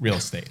called real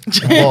estate.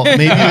 Well,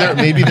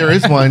 maybe there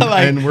is one,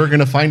 and we're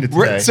gonna find it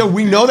today. So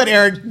we know that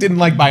Eric didn't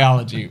like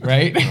biology,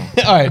 right?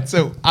 All right.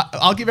 So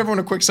I'll give everyone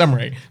a quick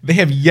summary. They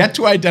have yet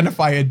to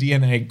identify a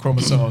DNA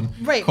chromosome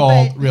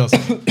called real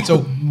estate.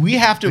 So we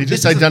have to. They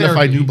just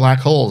identified new black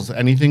holes.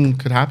 Anything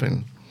could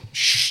happen.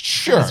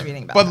 Sure. I was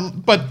reading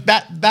about but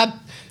that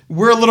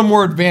we're a little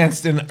more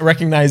advanced in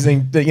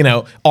recognizing the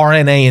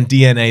RNA and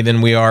DNA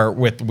than we are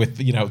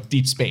with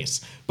deep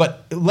space.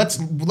 But let's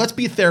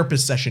be a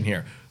therapist session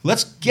here.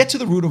 Let's get to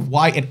the root of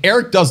why. And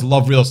Eric does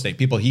love real estate.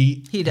 People,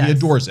 he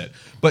adores it.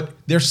 But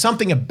there's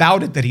something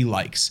about it that he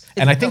likes,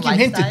 and I think you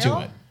hinted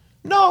to it.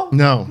 No.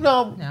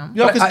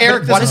 Because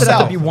Eric why does it sell.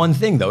 have to be one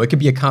thing though? It could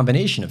be a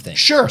combination of things.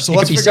 Sure. So it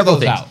let's could be figure several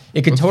those things. out.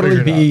 It could Let's totally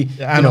figure it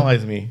be. out.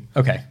 Analyze me.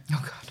 Okay. Oh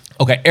God.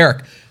 Okay,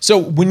 Eric. So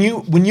when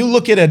you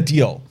look at a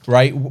deal,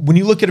 right? When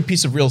you look at a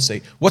piece of real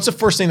estate, what's the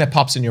first thing that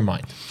pops in your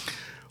mind?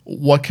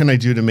 What can I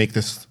do to make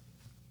this?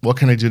 What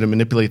can I do to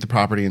manipulate the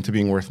property into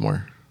being worth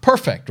more?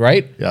 Perfect,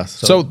 right? Yes.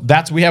 So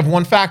we have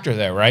one factor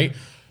there, right?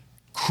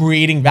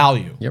 Creating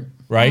value. Yep.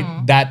 Right?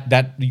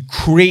 That you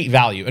create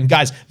value. And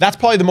guys, that's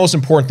probably the most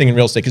important thing in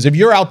real estate, because if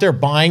you're out there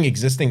buying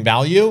existing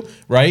value,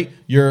 right?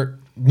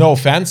 No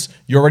offense,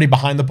 you're already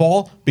behind the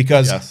ball,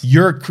 because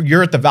you're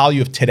at the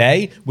value of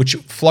today, which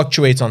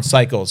fluctuates on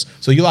cycles.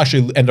 So you'll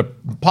actually end up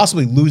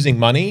possibly losing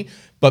money.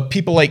 But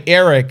people like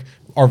Eric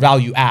are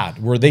value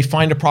add, where they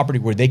find a property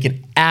where they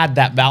can add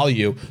that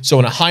value. So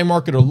in a high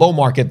market or low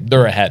market,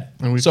 they're ahead.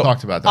 And we've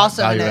talked about that.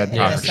 Also value in add a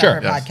property.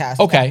 separate podcast.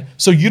 Okay,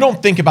 so you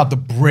don't think about the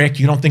brick,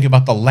 you don't think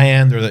about the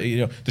land or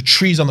the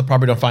trees on the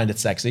property. Don't find it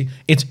sexy.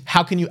 It's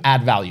how can you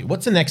add value?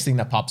 What's the next thing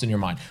that pops in your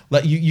mind?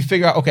 Let you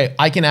figure out. Okay,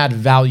 I can add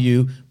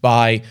value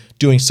by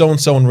doing so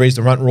and raise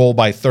the rent roll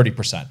by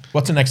 30%.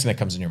 What's the next thing that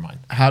comes in your mind?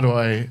 How do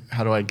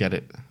I get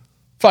it?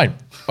 Fine.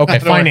 Okay,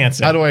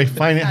 financing. How do I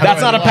finance?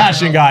 That's not a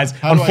passion, guys.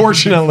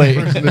 Unfortunately.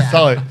 How do I get the person to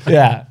sell it?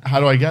 Yeah. How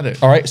do I get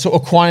it? All right. So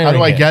acquiring. How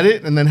do I get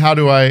it? And then how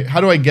do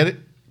I get it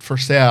for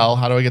sale?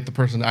 How do I get the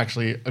person to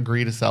actually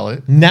agree to sell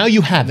it? Now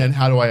you have And then it.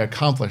 how do I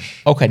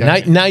accomplish? Okay.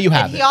 Now you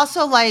have He it.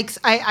 also likes.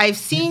 I've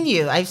seen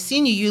you.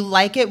 You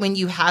like it when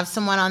you have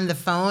someone on the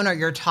phone or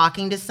you're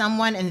talking to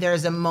someone and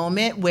there's a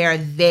moment where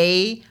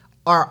they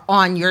are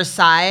on your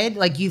side,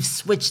 like you've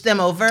switched them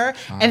over,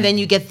 and then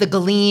you get the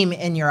gleam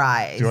in your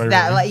eyes. Do I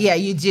that really? like, yeah,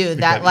 you do.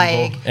 That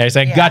like, I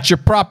say, got your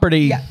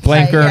property,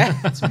 blanker.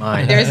 It's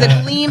mine. There's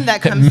a gleam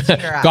that comes to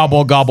your eyes.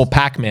 Gobble gobble,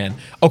 Pac-Man.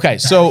 Okay,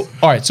 so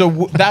all right, so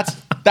that's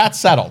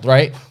settled,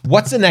 right?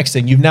 What's the next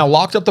thing? You've now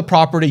locked up the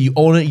property, you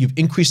own it, you've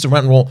increased the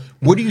rent roll.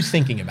 What are you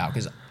thinking about?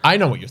 Because I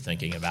know what you're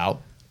thinking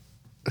about.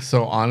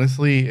 So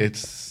honestly,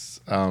 it's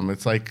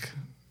like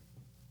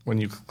when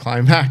you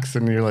climax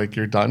and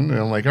you're done, and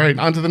I'm like, all right,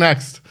 on to the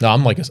next. No,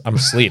 I'm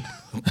asleep.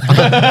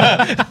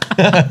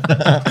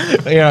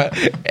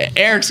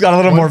 Eric's got a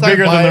little more Once I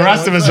bigger buy than the it,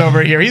 rest of once us I-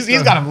 over here. He's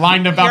got him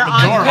lined up out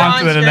the door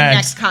onto the your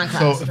next.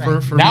 conquest. So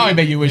right. for Now me, I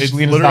bet you wish it's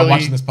Lena stopped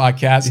watching this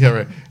podcast. Yeah,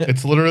 right.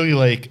 It's literally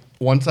like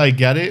once I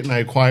get it and I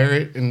acquire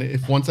it, and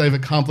if once I've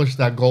accomplished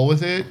that goal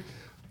with it,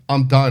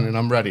 I'm done and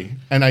I'm ready.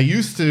 And I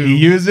used to He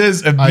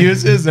uses,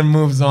 abuses, and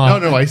moves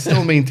on. No, I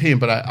still maintain.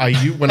 But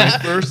when I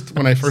first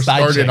Side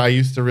started, chick. I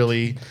used to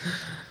really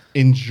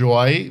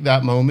enjoy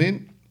that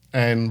moment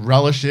and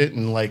relish it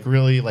and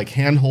really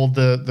handhold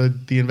the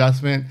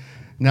investment.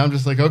 Now I'm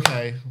just like,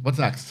 okay, what's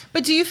next?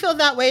 But do you feel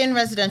that way in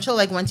residential?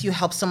 Like once you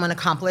help someone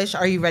accomplish,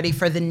 are you ready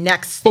for the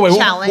next But wait,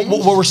 challenge?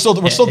 we're still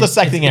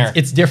dissecting Eric.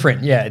 It's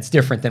different. Yeah, it's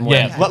different than what.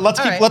 Yeah, let's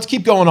All keep right. let's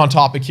keep going on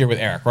topic here with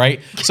Eric, right?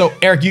 So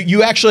Eric,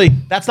 you actually,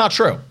 that's not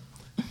true,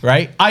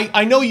 right?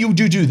 I know you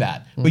do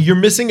that, but you're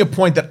missing a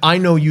point that I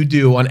know you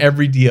do on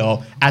every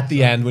deal at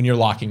the end when you're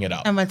locking it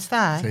up. And what's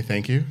that? Say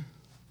thank you.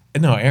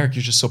 No, Eric,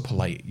 you're just so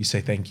polite. You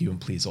say thank you and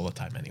please all the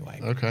time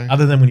anyway. Okay.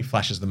 Other than when he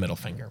flashes the middle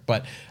finger.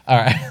 But all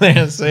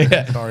right. So,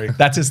 yeah, Sorry.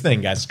 That's his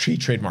thing, guys.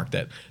 Trademarked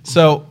it.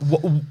 So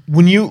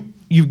when you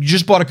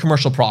just bought a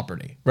commercial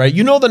property, right?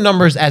 You know the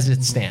numbers as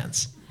it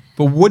stands.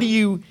 But what do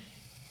you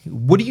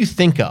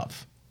think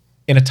of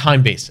in a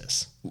time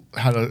basis?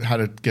 How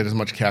to get as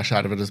much cash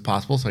out of it as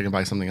possible so I can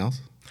buy something else?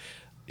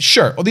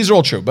 Sure. Well, these are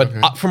all true.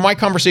 But from my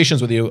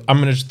conversations with you, I'm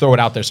going to just throw it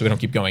out there so we don't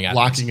keep going at it.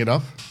 Locking it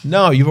up?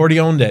 No, you've already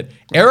owned it.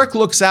 Eric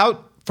looks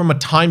out from a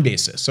time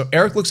basis. So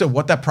Eric looks at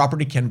what that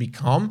property can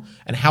become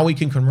and how he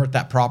can convert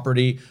that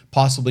property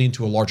possibly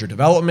into a larger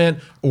development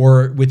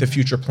or with a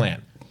future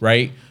plan,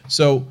 right?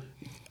 So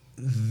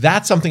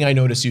that's something I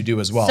notice you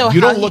do as well. So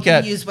you how don't look he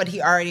can at use what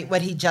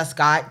he just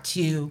got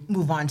to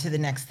move on to the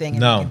next thing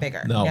and make it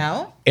bigger.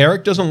 No.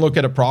 Eric doesn't look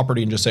at a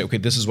property and just say, okay,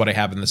 this is what I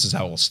have and this is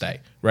how it will stay,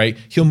 right?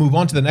 He'll move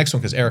on to the next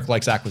one because Eric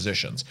likes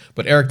acquisitions,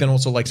 but Eric then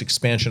also likes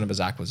expansion of his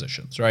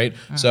acquisitions, right?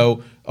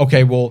 So,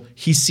 okay, well,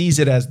 he sees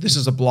it as this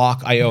is a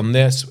block, I own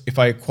this. If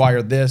I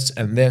acquire this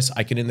and this,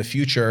 I can in the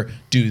future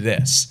do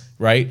this,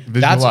 right?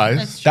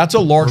 Visualize. That's a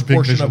large We're big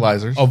portion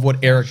visualizers. of what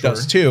Eric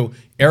does too.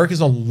 Eric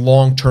is a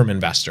long-term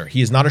investor.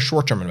 He is not a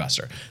short-term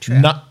investor.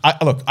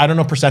 Look, I don't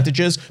know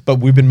percentages, but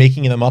we've been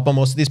making them up on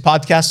most of these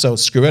podcasts, so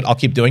screw it. I'll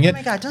keep doing it. Oh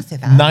my God, don't say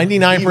that.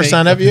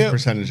 99% of you.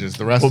 Percentages.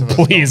 The rest Well, of us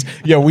please,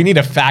 we need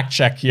a fact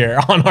check here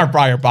on our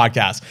prior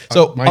podcast.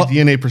 So my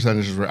DNA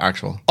percentages were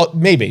actual.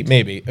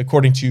 maybe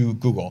according to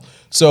Google.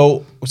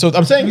 So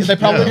I'm saying they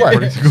probably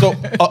were. So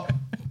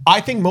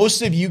I think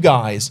most of you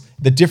guys,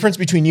 the difference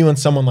between you and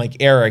someone like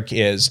Eric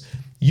is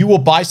You will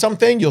buy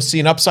something, you'll see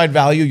an upside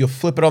value, you'll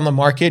flip it on the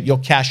market, you'll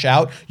cash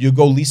out, you'll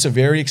go lease a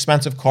very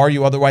expensive car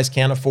you otherwise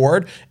can't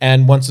afford,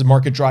 and once the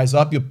market dries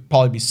up, you'll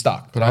probably be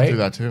stuck. But right? I'll do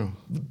that too.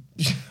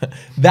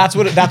 That's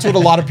what a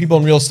lot of people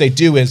in real estate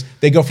do is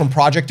they go from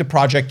project to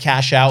project,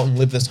 cash out, and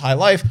live this high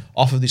life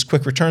off of these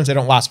quick returns. They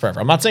don't last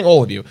forever. I'm not saying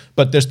all of you,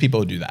 but there's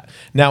people who do that.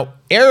 Now,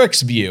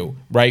 Eric's view,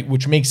 right,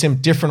 which makes him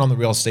different on the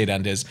real estate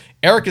end is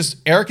Eric is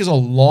a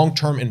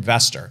long-term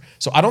investor.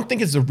 So I don't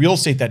think it's the real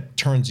estate that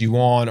turns you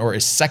on or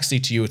is sexy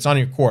to you. It's not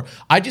in your core.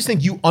 I just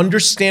think you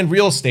understand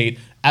real estate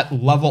at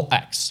level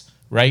X.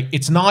 Right?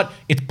 It's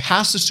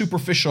past the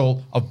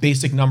superficial of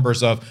basic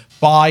numbers of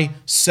buy,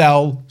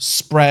 sell,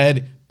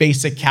 spread,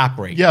 basic cap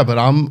rate. Yeah, but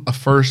I'm a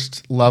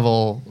first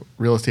level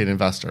real estate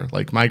investor.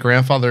 Like my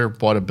grandfather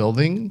bought a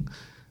building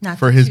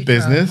for his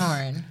business,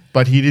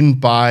 but he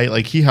didn't buy,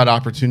 like he had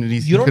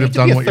opportunities. He could have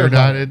done what your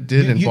dad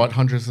did and bought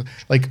hundreds of,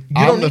 like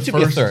you don't need to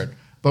be a third.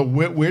 But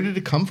where did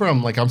it come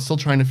from? Like I'm still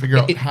trying to figure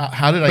out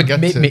how did I get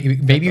to.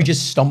 Maybe you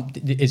just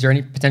is there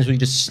any potential you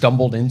just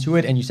stumbled into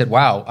it and you said,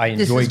 wow, I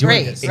enjoy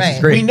doing this. This is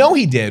great. We know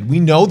he did. We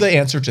know the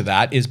answer to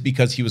that is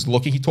because he was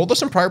looking. He told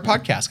us in prior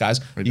podcasts, guys,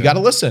 you got to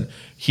listen.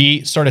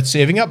 He started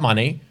saving up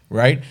money,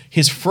 right?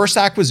 His first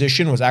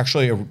acquisition was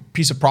actually a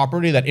piece of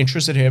property that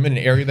interested him in an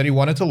area that he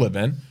wanted to live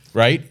in.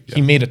 Right? Yeah.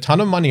 He made a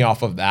ton of money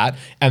off of that.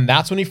 And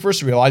that's when he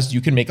first realized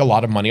you can make a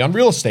lot of money on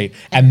real estate.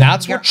 And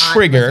that's what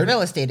triggered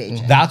real estate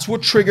agent. That's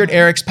what triggered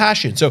Eric's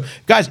passion. So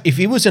guys, if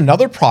it was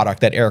another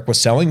product that Eric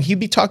was selling, he'd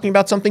be talking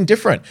about something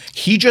different.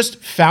 He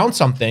just found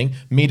something,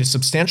 made a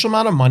substantial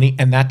amount of money,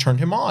 and that turned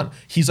him on.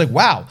 He's like,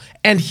 wow.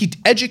 And he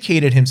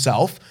educated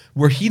himself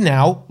where he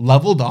now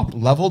leveled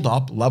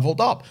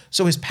up.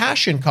 So his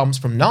passion comes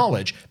from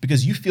knowledge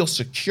because you feel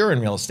secure in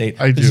real estate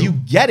because you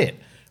get it.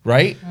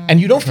 Right?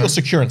 And you don't feel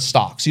secure in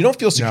stocks. You don't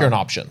feel secure in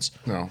options.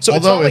 No. So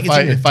although if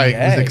I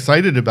was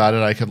excited about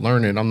it, I could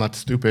learn it. I'm not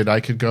stupid. I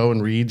could go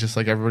and read just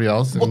like everybody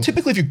else. Well,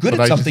 typically if you're good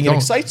at something, it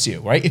excites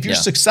you, right? If you're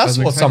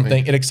successful at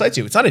something, it excites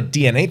you. It's not a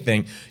DNA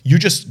thing. You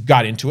just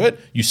got into it.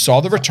 You saw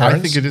the returns. I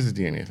think it is a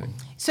DNA thing.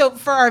 So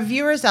for our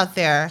viewers out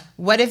there,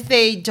 what if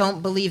they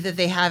don't believe that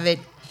they have it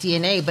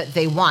DNA, but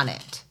they want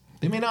it?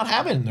 They may not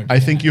have it in their DNA. I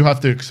think you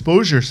have to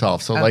expose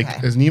yourself. So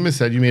like as Nima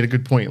said, you made a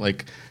good point.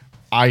 Like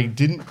I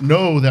didn't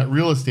know that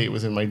real estate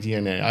was in my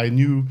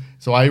DNA.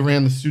 So I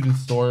ran the student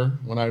store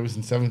when I was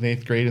in 7th and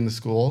 8th grade in the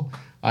school.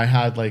 I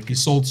had like you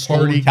sold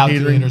party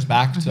calculators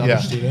back to other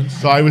students.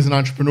 So I was an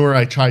entrepreneur.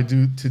 I tried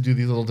to do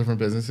these little different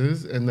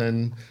businesses, and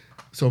then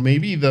so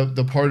maybe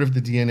the part of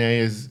the DNA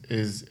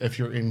is if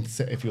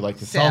you like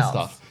to sell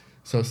stuff.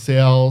 So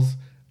sales,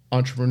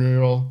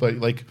 entrepreneurial, but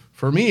like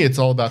for me, it's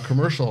all about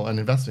commercial and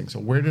investing. So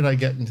where did I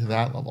get into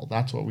that level?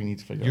 That's what we need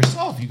to figure out.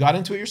 Yourself. You got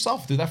into it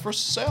yourself through that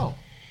first sale.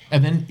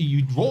 And then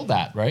you roll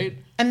that, right?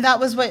 And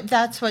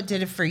that's what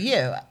did it for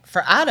you.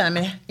 For Adam,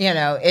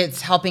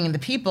 it's helping the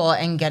people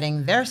and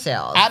getting their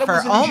sales. Adam for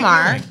was in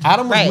Omar,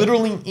 Adam was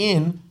literally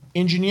in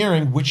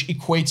engineering, which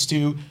equates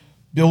to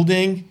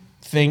building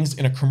things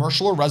in a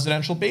commercial or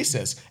residential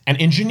basis.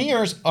 And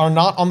engineers are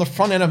not on the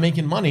front end of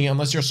making money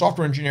unless you're a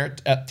software engineer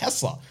at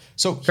Tesla.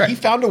 So he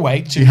found a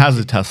way to... He has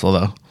a Tesla,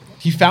 though.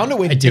 He found a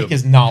way to take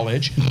his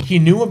knowledge. He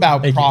knew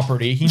about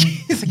property.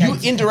 You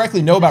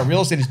indirectly know about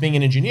real estate as being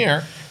an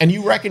engineer, and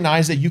you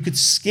recognize that you could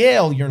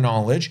scale your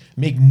knowledge,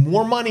 make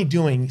more money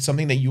doing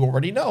something that you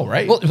already know,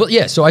 right? Well,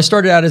 yeah. So I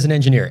started out as an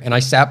engineer, and I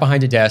sat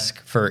behind a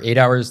desk for 8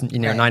 hours,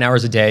 9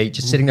 hours a day,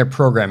 just sitting there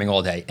programming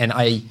all day. And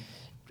I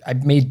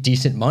made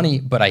decent money,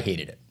 but I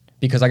hated it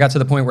because I got to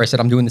the point where I said,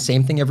 I'm doing the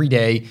same thing every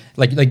day.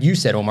 Like you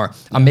said, Omar,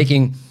 I'm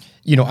making,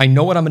 I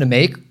know what I'm going to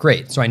make.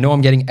 Great. So I know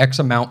I'm getting X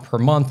amount per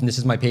month, and this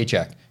is my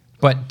paycheck.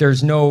 But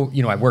there's no,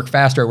 I work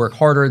faster, I work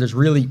harder. There's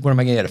really, what am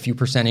I going to get, a few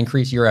 %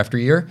 increase year after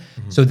year?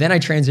 Mm-hmm. So then I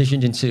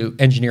transitioned into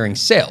engineering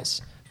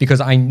sales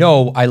because I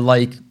know I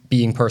like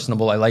being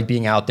personable, I like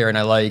being out there, and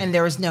And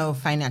there was no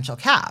financial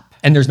cap.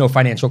 And there's no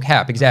financial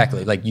cap,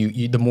 exactly. Like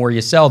you the more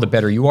you sell, the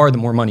better you are, the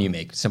more money you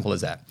make. Simple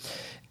as that.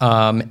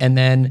 And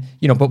then,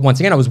 but once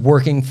again, I was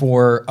working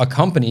for a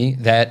company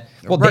that...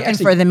 working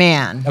for the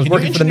man. I was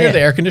working for the man. The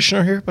air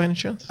conditioner here by any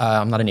chance?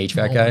 I'm not an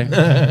HVAC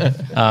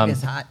guy. It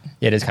is hot.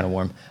 Yeah, it is kind of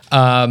warm.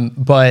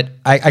 But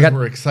I got...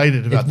 We're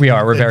excited about We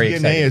are. We're very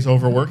excited. DNA is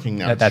overworking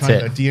now. That's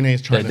it. DNA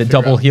is trying to the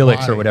double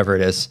helix or whatever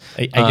it is.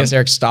 I guess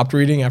Eric stopped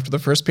reading after the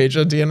first page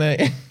of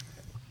DNA.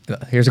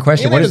 Here's a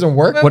question. DNA doesn't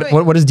work.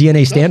 What does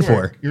DNA stand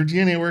for? Your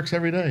DNA works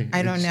every day.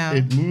 I don't know.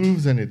 It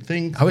moves and it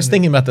thinks. I was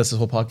thinking about this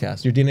whole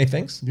podcast. Your DNA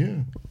thinks? Yeah.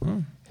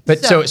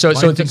 But so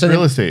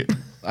real estate.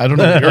 I don't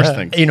know what yours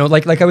thinks.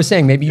 Like I was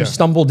saying, maybe you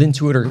stumbled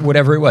into it or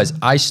whatever it was.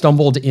 I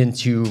stumbled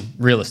into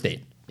real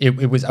estate.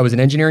 I was in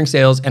engineering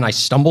sales and I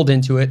stumbled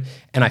into it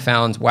and I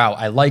found, wow,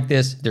 I like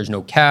this. There's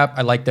no cap.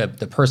 I like the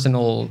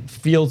personal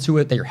feel to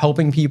it that you're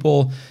helping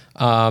people.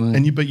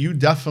 But you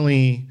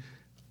definitely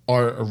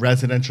are a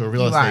residential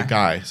real estate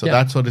guy. So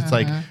that's what it's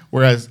like.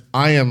 Whereas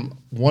I am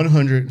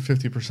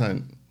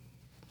 150%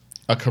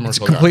 a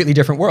commercial. It's a completely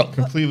different world.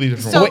 Completely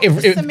different So- world.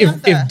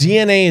 If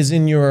DNA is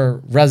in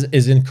your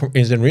is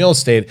in real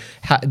estate,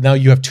 now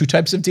you have two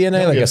types of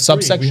DNA, like We a have three.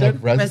 subsection.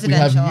 We have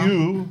Residential.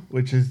 you,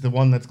 which is the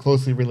one that's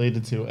closely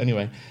related to.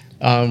 Anyway,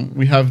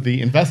 we have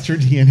the investor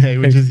DNA,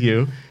 which is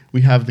you.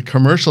 We have the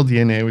commercial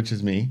DNA, which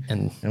is me,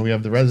 and we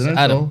have the residential,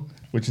 Adam.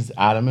 which is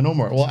Adam and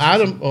Omar. Well,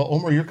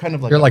 Omar, you're kind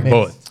of like You're a like mix.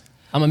 both.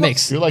 I'm a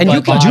mix. You're like And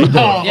you can do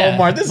both. Yeah.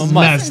 Omar, this is I'm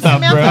a messed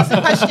up, Samantha's bro.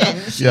 a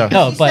question. Yeah.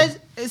 No, She but-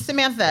 says,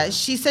 Samantha,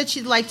 she said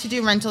she'd like to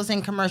do rentals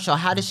and commercial.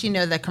 How does she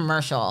know that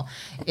commercial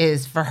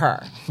is for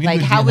her? We can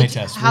do a how DNA would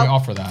test. We how,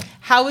 offer that.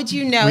 how would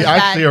you know We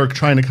that? actually are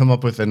trying to come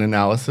up with an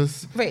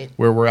analysis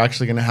where we're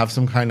actually going to have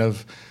some kind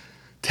of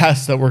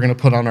test that we're going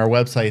to put on our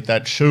website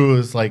that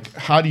shows like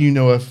how do you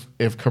know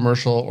if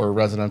commercial or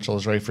residential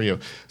is right for you.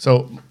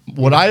 So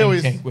what I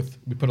always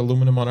We put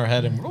aluminum on our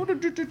head and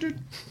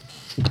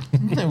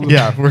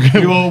yeah we're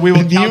gonna, we will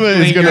Nima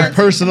is going to your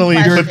personally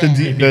put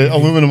question. the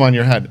aluminum on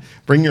your head.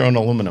 Bring your own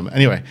aluminum.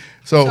 Anyway,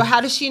 so how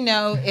does she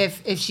know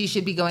if she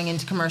should be going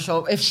into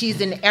commercial? If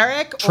she's an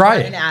Eric Try or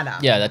it. an Adam?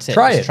 Yeah, that's it.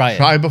 Try Just it. Try it.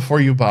 try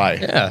before you buy.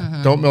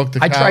 Yeah. Don't milk the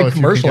cow. I tried if you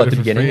can commercial get at it the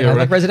for beginning, free and I or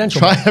like whatever. residential.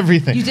 Try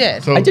everything. You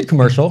did. So, I did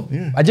commercial.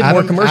 Yeah. I did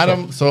more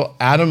commercial.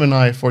 Adam and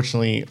I,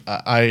 fortunately,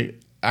 I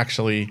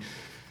actually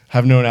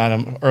have known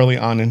Adam early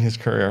on in his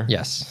career.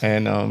 Yes.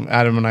 And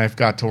Adam and I have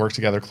got to work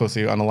together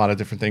closely on a lot of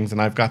different things,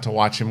 and I've got to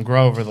watch him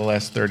grow over the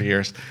last 30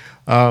 years.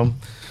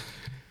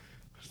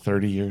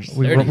 30 years.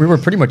 We were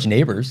pretty much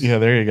neighbors. Yeah,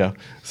 there you go.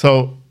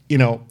 So,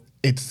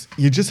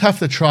 you just have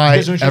to try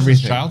everything.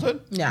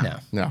 Childhood? Yeah.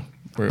 No.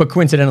 But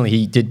coincidentally,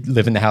 he did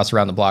live in the house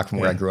around the block from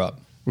where I grew up.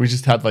 We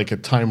just had like a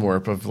time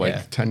warp of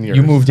 10 years.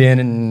 You moved in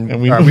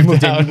and we or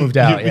moved in, out. you moved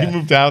out. We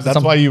moved out.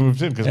 That's why you moved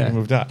in, because Yeah. we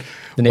moved out.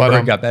 The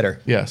neighborhood got better.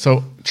 Yeah.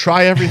 So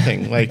try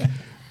everything. Like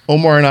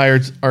Omar and I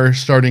are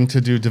starting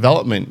to do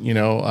development.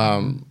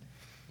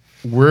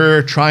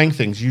 We're trying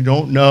things. You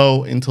don't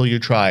know until you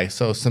try.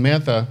 So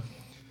Samantha,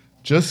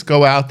 just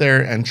go out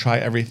there and try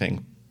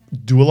everything.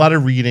 Do a lot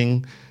of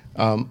reading.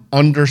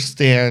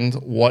 Understand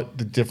what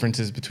the difference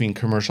is between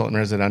commercial and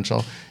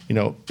residential.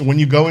 When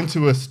you go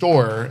into a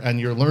store and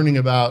you're learning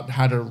about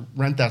how to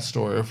rent that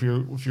store, if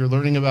you're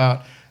learning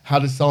about how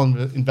to sell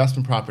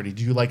investment property,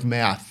 do you like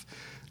math?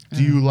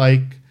 Do you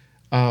like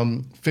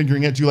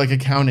figuring it? Do you like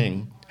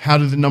accounting? How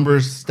do the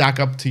numbers stack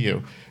up to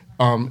you?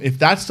 If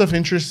that stuff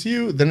interests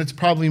you, then it's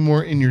probably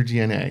more in your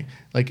DNA.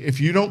 Like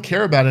if you don't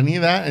care about any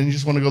of that and you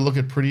just want to go look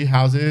at pretty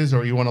houses,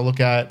 or you want to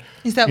look at,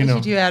 Is that what you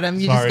do, Adam?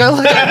 You Sorry. just go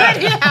look at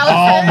pretty houses?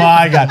 Oh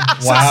my God!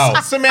 Wow.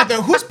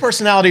 Samantha, whose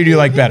personality do you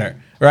like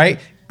better? Right?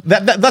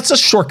 Let's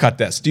just shortcut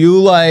this. Do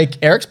you like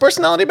Eric's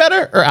personality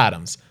better or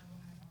Adam's?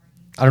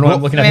 I don't know.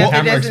 I'm looking at the Samantha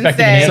camera doesn't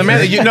expecting say. an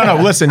answer. Samantha,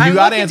 no, listen, you I'm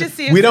got to looking to answer.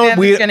 see if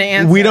Samantha's gonna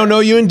answer. We don't know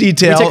you in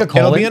detail. Can we take a call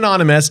It'll be in?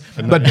 anonymous,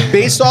 but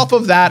based off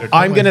of that,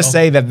 I'm going to myself.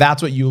 say that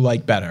that's what you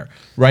like better,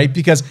 right?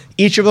 Because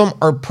each of them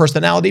are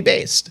personality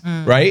based,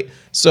 right?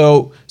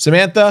 So,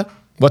 Samantha,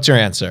 what's your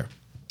answer?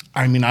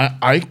 I mean,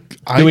 I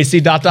Do we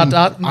see ...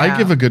 I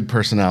give a good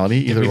personality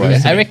either way.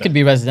 Eric could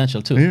be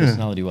residential too,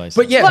 personality wise.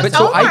 But yeah, Well, but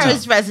so Omar I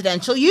is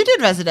residential. You did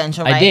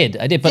residential, right? I did,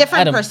 but Different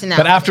Adam,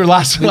 personality. But after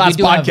last do have-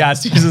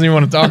 podcast, he doesn't even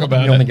want to talk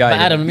about the only it. guy. But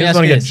Adam, let me He ask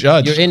doesn't you wanna get this.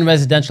 judged. You're in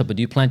residential, but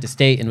do you plan to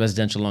stay in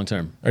residential long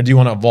term? Or do you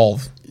want to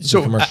evolve?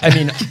 So commercial? I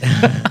mean,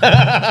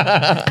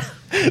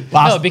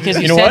 No,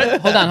 because you, know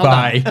said, what? hold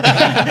on.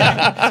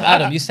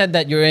 Adam, you said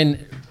that you're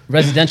in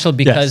residential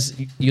because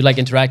you like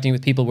interacting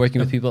with people, working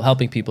with people,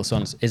 helping people, so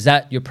on. Is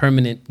that your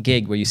permanent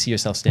gig where you see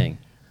yourself staying?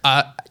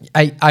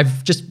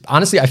 I've just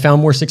honestly, I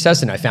found more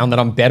success and I found that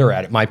I'm better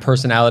at it. My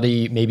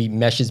personality maybe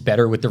meshes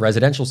better with the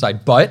residential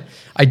side, but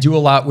I do a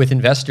lot with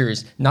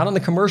investors, not on the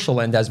commercial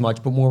end as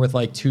much, but more with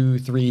like 2,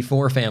 3,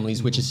 4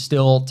 families, which is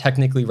still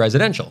technically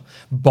residential,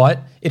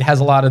 but it has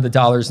a lot of the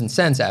dollars and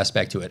cents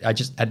aspect to it. I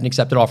just had an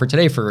accepted offer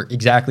today for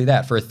exactly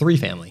that, for a 3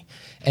 family.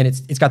 And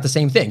it's got the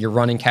same thing. You're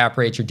running cap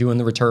rates, you're doing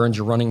the returns,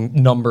 you're running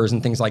numbers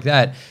and things like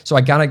that. So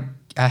I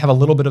have a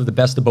little bit of the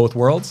best of both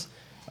worlds.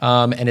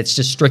 And it's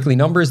just strictly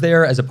numbers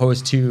there, as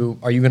opposed to,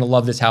 are you going to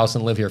love this house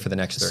and live here for the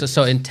next 30 years?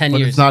 So in 10 But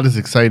years, it's not as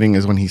exciting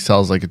as when he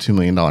sells like a $2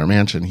 million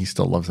mansion. He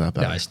still loves that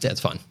better. Yeah,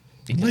 it's fun.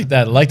 like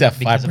that 5%.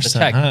 because of the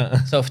check. Huh?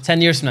 So if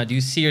 10 years from now, do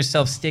you see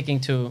yourself sticking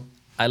to,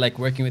 I like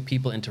working with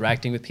people,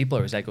 interacting with people,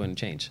 or is that going to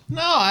change?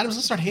 No, Adam's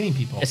gonna start hating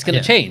people. It's going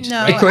to change.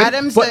 No, It could,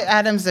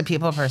 Adam's a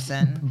people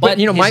person. But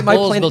you know, his my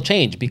goals plan- will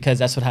change because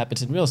that's what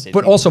happens in real estate.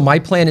 But also, my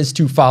plan is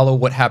to follow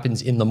what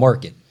happens in the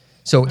market.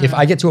 So if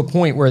I get to a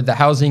point where the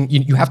housing,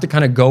 you have to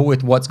kind of go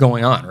with what's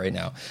going on right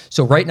now.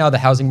 So right now, the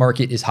housing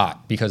market is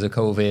hot because of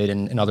COVID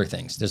and other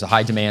things. There's a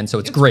high demand, so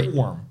it's great.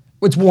 Warm.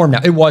 It's warm now.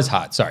 It was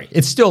hot, sorry.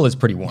 It still is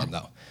pretty warm,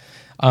 though.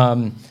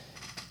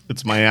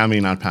 It's Miami,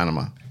 not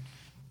Panama.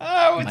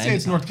 I would say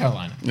it's North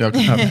Carolina,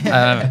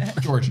 Okay.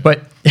 Georgia.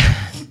 But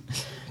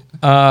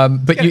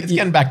It's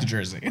getting back to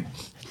Jersey.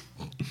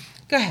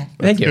 Go ahead.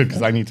 thank you. Good,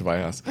 because I need to buy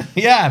a house.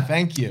 Yeah,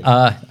 thank you.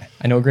 I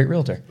know a great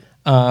realtor.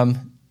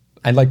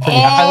 I like pretty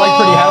houses.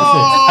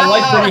 I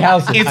like pretty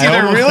houses. It's I either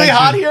almost really sent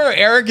hot you- here or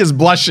Eric is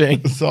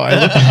blushing. So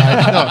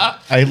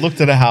I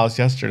looked at a house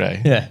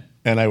yesterday. Yeah.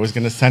 and I was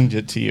going to send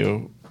it to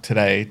you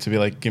today to be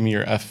like, give me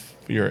your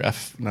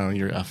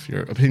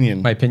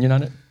opinion. My opinion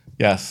on it?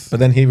 Yes. But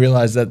then he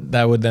realized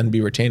that would then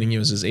be retaining you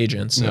as his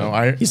agent. So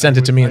no, he sent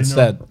it to me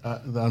instead.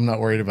 I'm not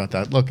worried about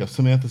that. Look, if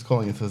Samantha's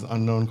calling, it says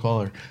unknown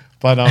caller.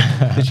 But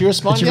did she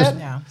respond yet?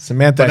 No.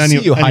 Samantha, I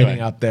see you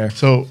hiding out there.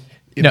 So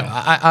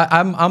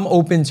I'm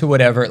open to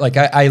whatever. Like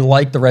I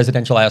like the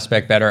residential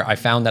aspect better. I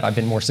found that I've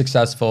been more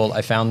successful.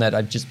 I found that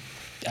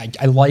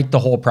I like the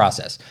whole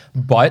process,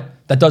 but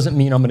that doesn't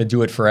mean I'm going to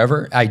do it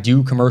forever. I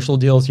do commercial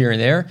deals here and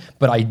there,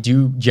 but I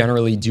do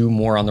generally do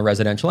more on the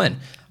residential end.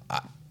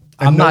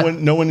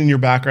 No one in your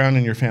background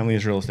and your family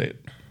is real estate.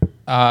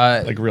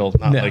 Like real,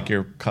 not like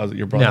your cousin,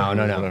 your brother.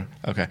 No.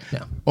 Okay.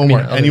 No.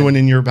 Omar, anyone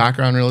in your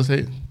background real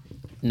estate?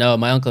 No,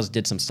 my uncles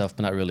did some stuff,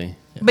 but not really.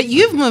 But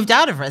you've moved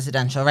out of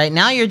residential, right?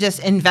 Now you're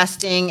just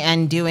investing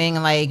and doing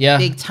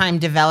big time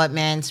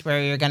developments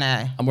where you're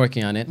gonna. I'm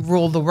working on it.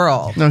 Rule the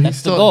world. No,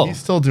 That's the goal. He's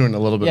still doing a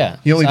little bit. Yeah.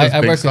 He only So does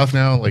I big work stuff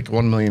now, like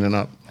 1 million and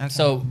up. Okay.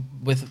 So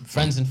with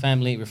friends and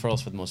family,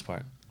 referrals for the most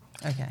part.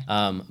 Okay.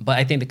 But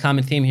I think the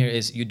common theme here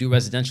is you do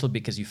residential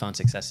because you found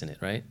success in it,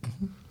 right?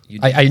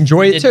 I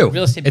enjoy it too.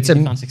 Real estate because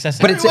you found success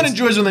in But it. everyone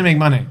enjoys when they make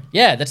money.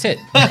 Yeah, that's it.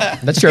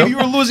 That's true. If you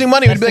were losing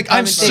money, we'd be like,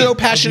 I'm so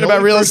passionate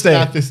about real estate.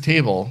 At this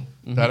table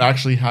that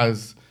actually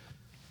has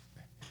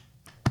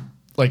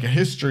like a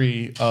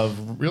history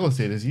of real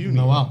estate is you.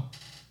 Wow.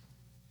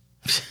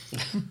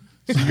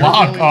 You're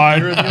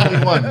the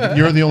only one.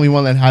 You're the only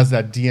one that has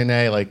that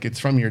DNA. Like it's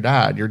from your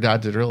dad. Your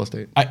dad did real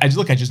estate. I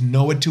just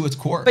know it to its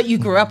core. But you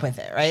grew up with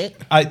it, right?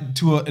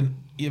 To a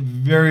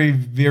very,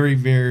 very,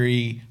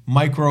 very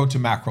micro to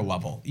macro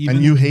level.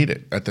 And you hate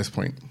it at this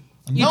point.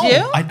 You No,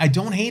 do? I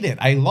don't hate it.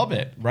 I love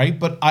it, right?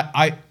 But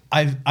I've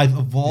You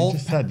evolved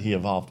just said he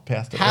evolved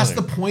past it. past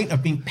the earlier. point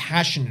of being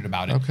passionate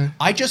about it. Okay.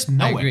 I just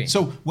know I agree. it.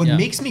 So what Yeah.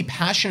 makes me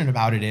passionate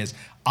about it is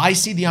I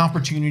see the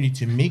opportunity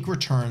to make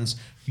returns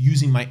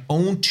using my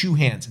own two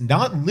hands.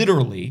 Not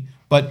literally,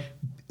 but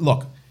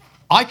look,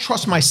 I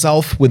trust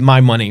myself with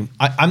my money.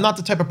 I'm not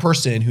the type of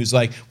person who's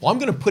like, well, I'm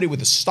going to put it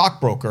with a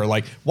stockbroker.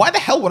 Like, why the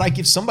hell would I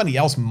give somebody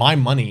else my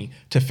money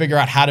to figure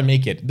out how to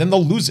make it? Then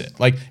they'll lose it.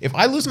 Like, if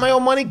I lose my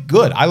own money,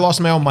 good. I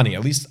lost my own money.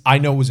 At least I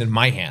know it was in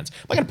my hands.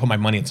 I'm not going to put my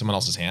money in someone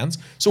else's hands.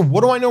 So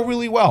what do I know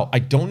really well? I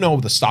don't know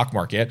the stock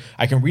market.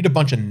 I can read a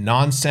bunch of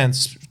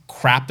nonsense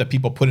crap that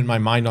people put in my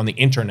mind on the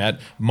internet,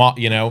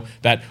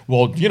 that,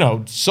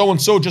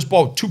 so-and-so just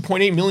bought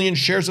 2.8 million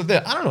shares of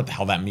this. I don't know what the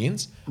hell that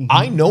means. Mm-hmm.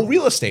 I know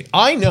real estate.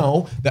 I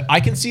know that I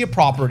can see a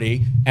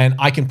property and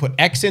I can put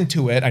X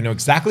into it. I know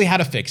exactly how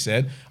to fix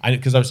it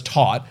because I was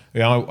taught.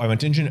 I went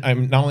to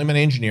I'm not only an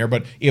engineer,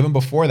 but even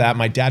before that,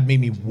 my dad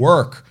made me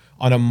work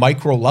on a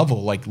micro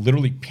level, like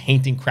literally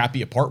painting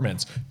crappy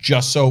apartments,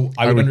 just so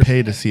I would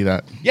pay to see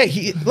that. Yeah,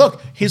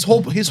 his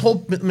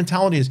whole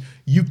mentality is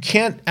you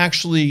can't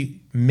actually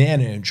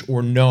manage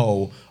or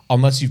know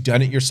unless you've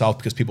done it yourself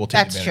because people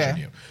take advantage of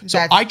you. So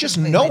That's I just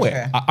know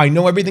it. I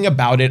know everything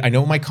about it. I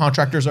know what my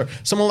contractors are.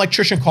 Some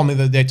electrician called me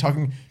the other day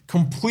talking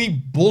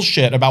complete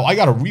bullshit about I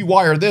got to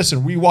rewire this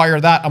and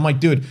rewire that. I'm like,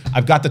 dude,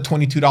 I've got the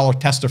 $22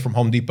 tester from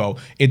Home Depot.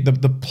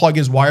 The plug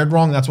is wired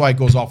wrong. That's why it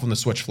goes off when the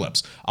switch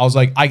flips. I was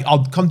like,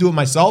 I'll come do it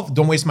myself.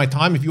 Don't waste my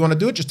time. If you want to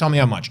do it, just tell me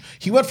how much.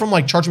 He went from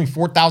like charging me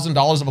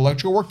 $4,000 of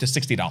electrical work to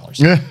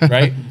 $60.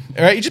 Right?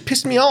 He just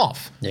pissed me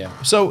off. Yeah.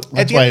 So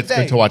That's why it's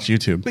good to watch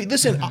YouTube. But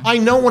listen, I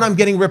know when I'm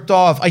getting ripped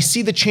off. I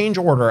see the change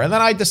order, and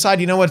then I decide,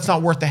 you know what, it's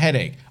not worth the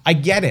headache. I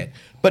get it.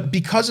 But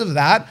because of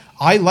that,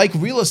 I like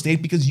real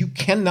estate because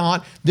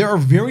there are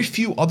very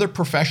few other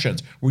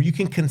professions where you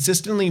can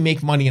consistently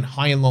make money in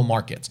high and low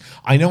markets.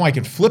 I know I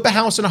can flip a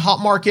house in a hot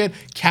market,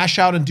 cash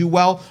out and do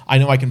well. I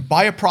know I can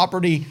buy a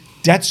property,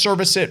 debt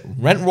service it,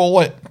 rent roll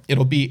it.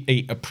 It'll be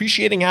a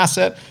appreciating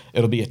asset.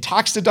 It'll be a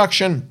tax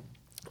deduction.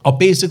 I'll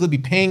basically be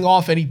paying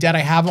off any debt I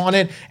have on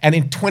it, and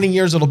in 20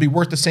 years it'll be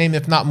worth the same,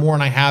 if not more,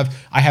 and I have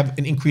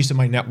an increase in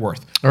my net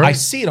worth. Right. I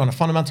see it on a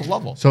fundamental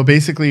level. So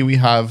basically, we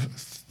have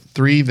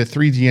the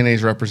three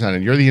DNAs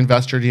represented. You're the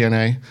investor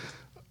DNA.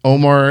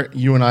 Omar,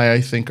 you and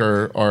I think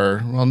are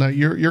well. No,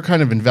 you're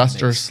kind of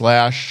investor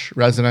 /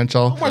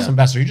 residential. Omar's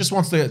investor. He just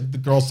wants the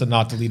girls to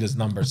not delete his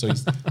number, so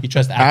he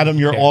tries to. Adam,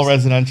 you're all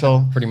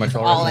residential. Pretty much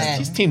all in.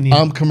 He's team Neil.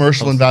 I'm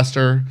commercial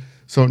investor.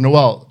 So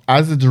Noel,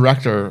 as the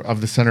director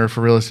of the Center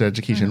for Real Estate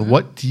Education,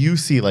 what do you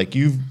see? Like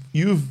you've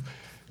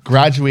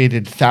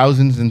graduated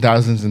thousands and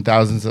thousands and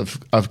thousands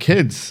of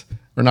kids,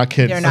 or not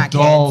kids, They're not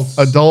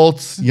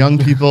adults, young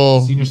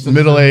people,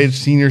 middle-aged,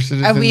 senior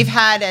citizens. We've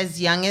had as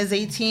young as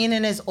 18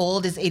 and as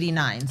old as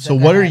 89. So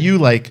what are you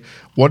like?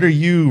 What are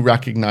you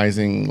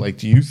recognizing? Like,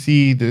 do you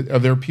see are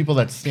there people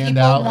that stand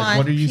out? Like,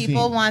 what are you seeing?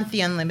 People want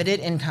the unlimited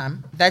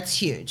income. That's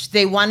huge.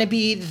 They want to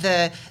be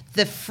the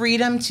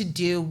freedom to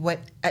do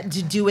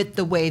it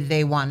the way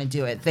they want to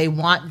do it. They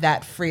want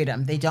that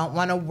freedom. They don't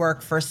want to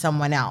work for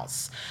someone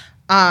else.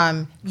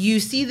 You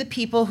see the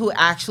people who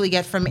actually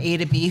get from A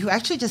to B, who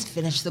actually just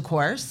finish the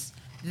course.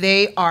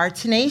 They are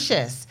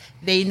tenacious.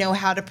 They know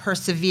how to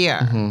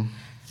persevere.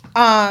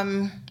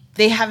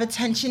 They have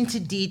attention to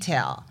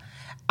detail.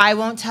 I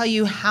won't tell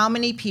you how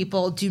many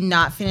people do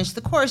not finish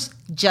the course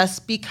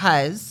just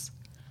because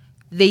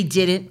they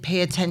didn't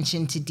pay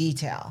attention to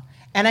detail.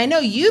 And I know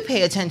you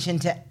pay attention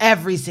to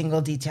every single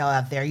detail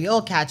out there.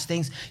 You'll catch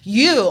things.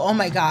 Oh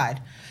my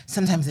God,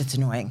 sometimes it's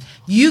annoying.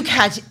 You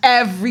catch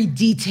every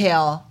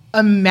detail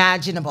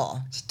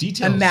imaginable. It's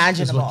details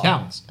is what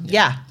counts.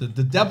 Yeah. The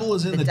devil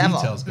is in the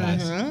details,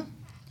 guys. Mm-hmm.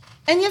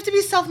 And you have to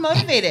be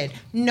self-motivated.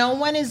 No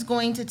one is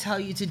going to tell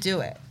you to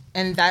do it.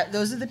 And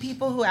those are the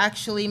people who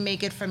actually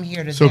make it from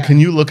here to there. So can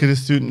you look at a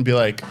student and be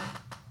like,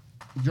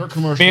 your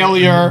commercial...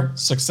 Failure,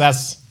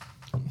 success.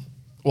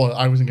 Well,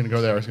 I wasn't going to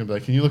go there. I was going to be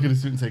like, can you look at a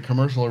student and say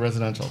commercial or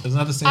residential? Isn't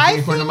that the same thing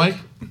according to Mike?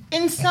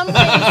 In some ways,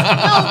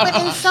 no, but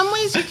in some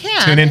ways you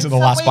can. Tune into the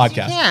last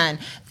podcast. You can.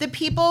 The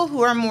people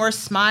who are more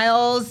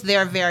smiles,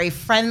 they're very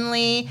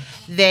friendly.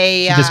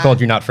 She just called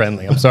you not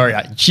friendly. I'm sorry.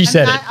 She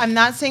said it. I'm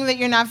not saying that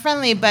you're not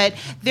friendly, but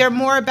they're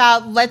more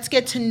about let's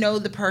get to know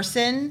the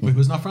person. Wait,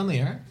 who's not friendly,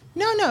 Eric?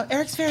 No,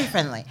 Eric's very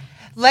friendly.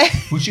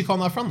 Who'd she call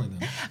not friendly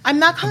then? I'm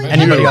not calling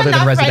anybody anyone other than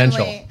not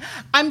residential. Friendly.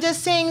 I'm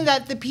just saying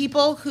that the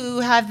people who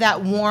have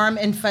that warm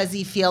and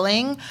fuzzy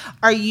feeling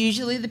are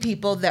usually the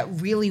people that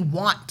really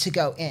want to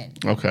go in.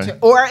 Okay.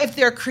 Or if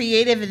they're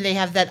creative and they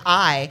have that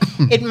eye,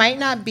 it might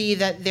not be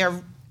that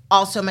they're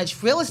all so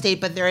much real estate,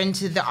 but they're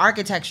into the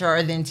architecture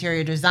or the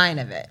interior design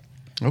of it.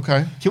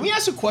 Okay. Can we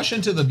ask a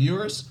question to the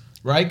viewers,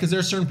 right? Because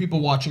there are certain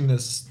people watching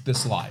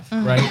this live,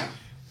 right?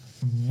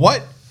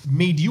 What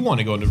made you want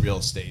to go into real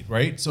estate,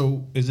 right?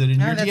 So is it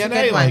in your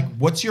DNA? Like,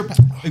 what's your,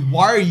 like,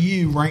 why are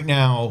you right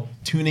now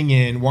tuning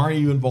in? Why are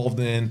you involved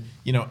in,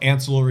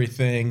 ancillary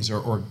things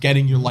or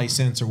getting your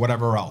license or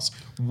whatever else?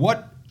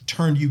 What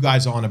turned you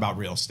guys on about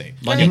real estate?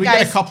 Can we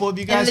get a couple of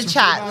you guys in the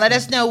chat? Let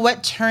us know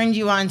what turned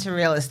you on to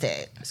real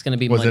estate. It's going to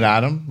be Was it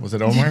Adam? Was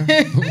it Omar?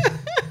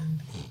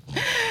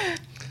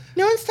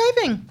 No one's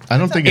typing. I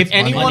don't think it's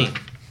money.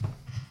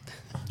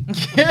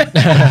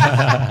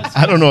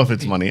 I don't know if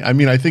it's money. I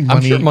mean, I think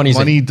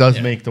money does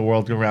make the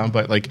world go round.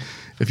 But like,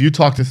 if you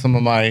talk to some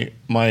of my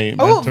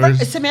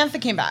mentors, Samantha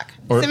came back.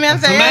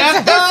 Samantha,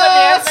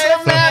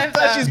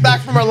 she's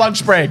back from her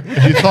lunch break.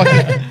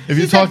 If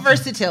you talk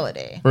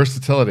versatility.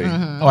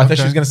 Oh, I thought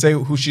she was gonna say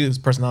whose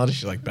personality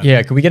she liked better.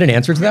 Yeah, can we get an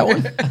answer to that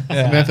one?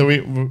 Samantha,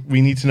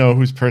 we need to know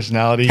whose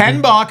personality.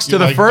 $10 to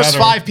the first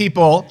 5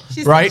 people,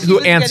 right? Who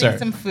answer?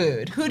 Some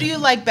food. Who do you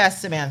like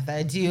best,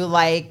 Samantha? Do you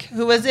like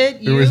who was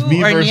it? You it was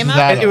me or versus Nima?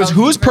 Adam. It was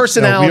whose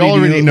personality? No, we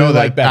already know that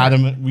like better?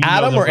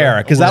 Adam or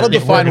Eric? Because that'll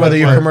define whether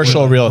you're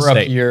commercial or real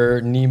estate.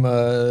 Your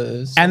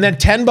Nima's. And then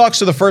 $10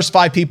 to the first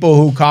 5 people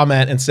who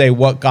comment and say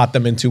what got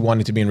them into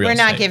wanting to be in real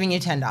estate. We're not giving you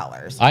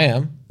 $10. I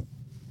am.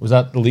 Was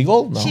that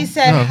illegal? No. She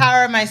said, "How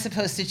am I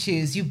supposed to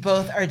choose? You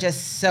both are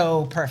just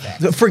so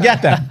perfect."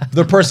 Forget that.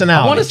 Their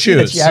personality. I want to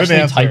choose. She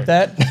actually typed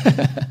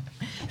that.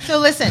 So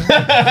listen.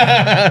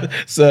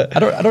 So I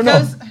don't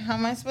know. How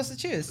am I supposed to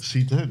choose?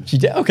 She did. She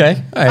did.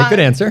 Okay. All right. Good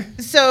answer.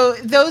 So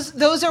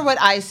those are what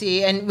I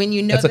see, and when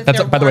you know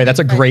by the way, that's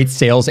a great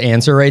sales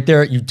answer right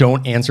there. You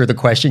don't answer the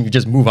question. You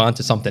just move on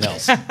to something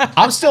else.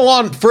 I'm still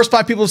on. First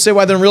 5 people to say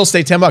why they're in real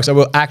estate, $10. I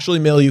will actually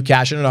mail you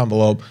cash in an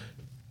envelope.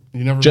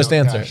 You never just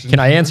answer. Can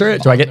I answer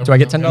it? Do I get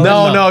 $10?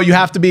 No. You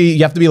have to be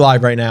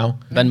live right now.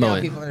 Venmo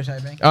it. People are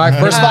typing. All right,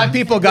 first 5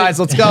 people, guys.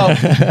 Let's go.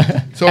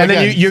 So and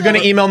then you're going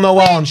to email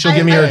Noelle, and she'll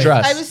give me your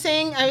address. I was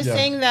saying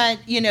that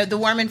the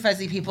warm and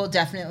fuzzy people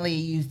definitely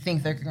you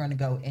think they're going to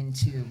go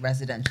into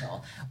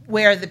residential,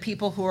 where the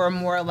people who are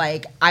more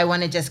like I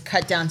want to just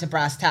cut down to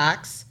brass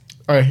tacks.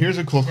 All right, here's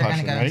a cool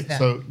question, right?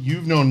 So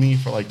you've known me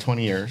for like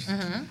 20 years.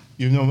 Mm-hmm.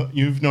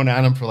 You've known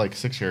Adam for like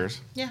 6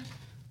 years. Yeah.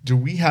 Do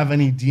we have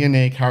any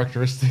DNA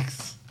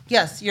characteristics?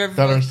 Yes, you're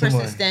both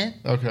persistent.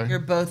 Okay.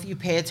 You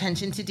pay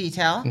attention to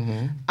detail.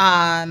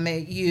 Mm-hmm.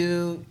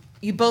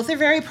 You both are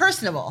very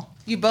personable.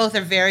 You both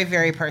are very,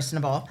 very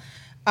personable.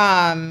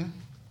 I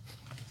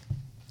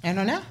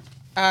don't know.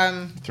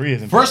 3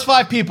 isn't first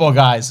 5 people,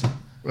 guys.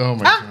 Oh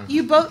my God.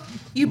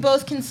 You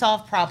both can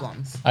solve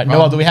problems.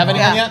 Noelle, do we have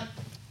anyone yet?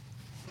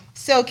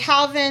 So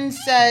Calvin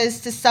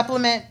says to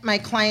supplement my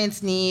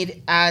client's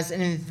need as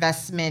an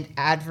investment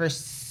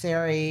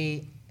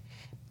adversary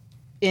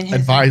in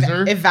his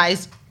advisor.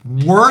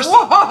 Worst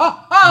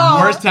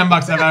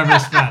 $10 I've ever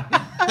spent.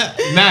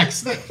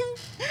 Next.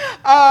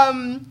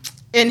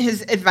 In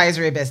his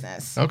advisory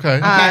business. Okay.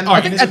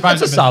 I think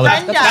that's a solid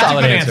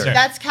answer.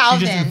 That's Calvin.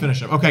 She just didn't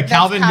finish it. Okay,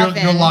 Calvin,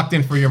 you're locked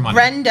in for your money.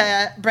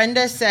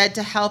 Brenda said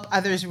to help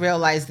others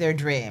realize their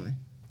dream.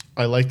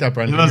 I like that,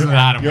 Brenda.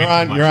 You're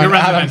on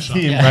Adam's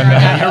team,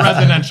 Brenda. You're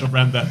residential,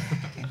 Brenda.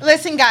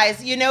 Listen,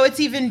 guys, it's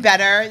even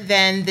better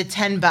than the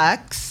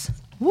 $10.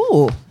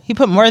 Ooh, he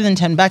put more than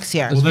 $10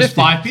 here. Well, there's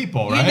 5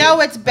 people, right?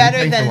 It's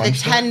better than the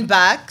 $10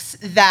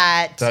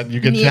 that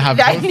you get to have.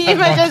 That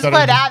Nima just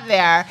put out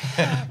there.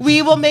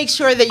 We will make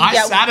sure that you I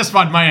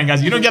satisfied my end,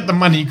 guys. You don't get the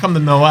money, you come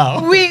to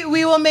Noelle.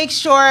 We will make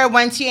sure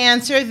once you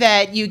answer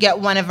that you get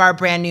one of our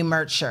brand new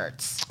merch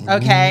shirts.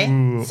 Okay,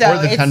 Ooh, so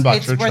or the $10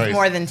 it's worth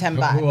more than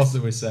 $10. Who else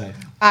did we say?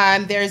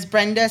 There's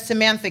Brenda.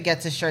 Samantha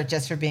gets a shirt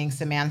just for being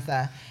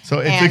Samantha. So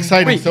it's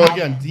exciting. Wait, so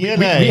again,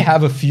 DNA. We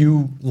have a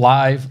few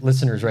live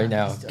listeners right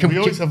now. We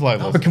always have live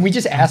listeners. But can we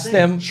just ask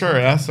them? Sure,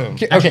 ask them.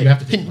 Okay,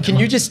 can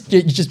you just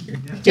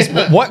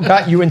what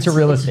got you into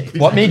real estate?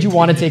 What made you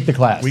want to take the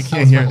class? We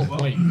can't hear.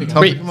 Wait.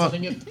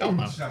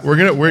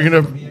 We're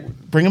gonna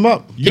bring them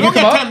up. You don't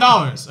get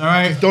 $10. All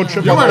right. Don't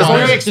trip You're over wearing the a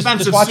very wires.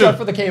 expensive Just watch suit. out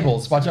for the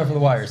cables. Watch out for the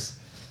wires.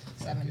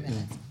 7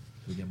 minutes.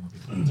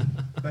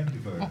 Thank you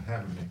for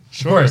having me.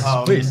 Sure.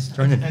 Please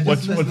join in.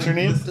 What's your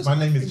name? My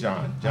name is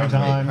John.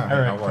 John.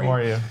 Eric, How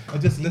are you?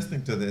 Just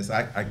listening to this,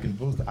 I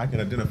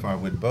can identify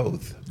with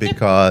both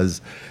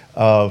because,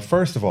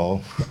 first of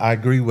all, I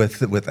agree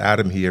with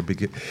Adam here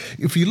because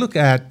if you look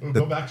at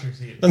Go back to your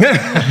seat.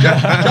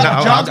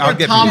 John's got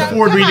Tom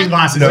Ford reading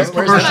glasses. He's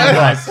commercial.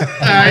 All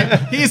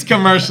right. He's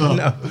commercial.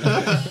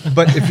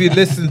 But if you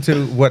listen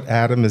to what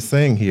Adam is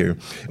saying here,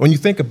 when you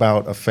think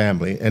about a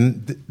family,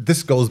 and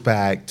this goes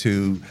back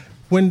to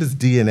when does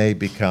DNA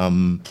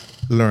become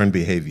learned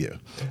behavior?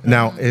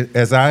 Now,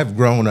 as I've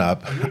grown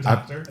up, Are you a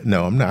doctor?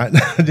 no, I'm not.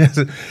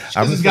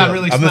 I'm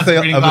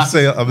a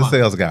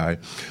sales guy.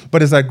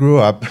 But as I grew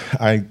up,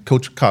 I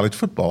coached college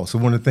football. So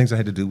one of the things I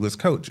had to do was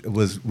coach. It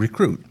was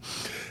recruit.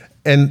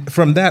 And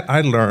from that, I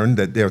learned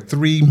that there are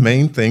three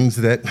main things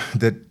that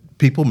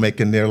people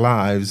make in their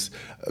lives,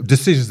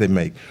 decisions they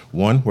make.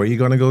 One, where you're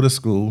going to go to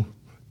school.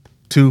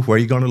 2, where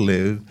you're going to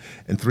live,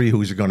 and 3,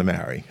 who you're going to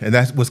marry. And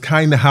that was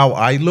kind of how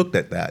I looked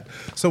at that.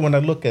 So when I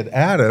look at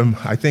Adam,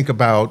 I think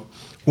about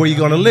where you're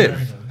going to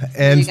live.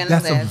 And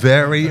that's a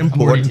very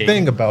important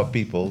thing about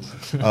people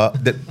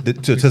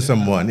to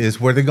someone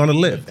is where they're going to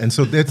live. And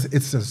so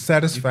it's a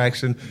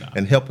satisfaction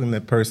in helping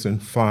that person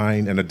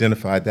find and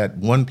identify that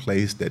one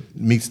place that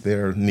meets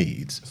their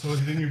needs. So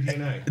it's in your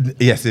DNA.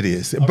 Yes, it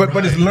is. But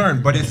it's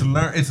learned. But it's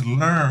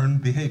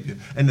learned behavior.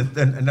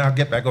 And I'll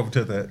get back over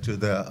to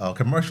the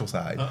commercial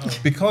side.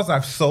 Because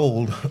I've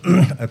sold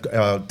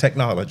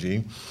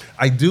technology,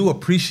 I do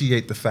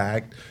appreciate the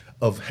fact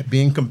of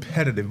being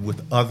competitive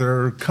with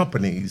other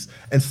companies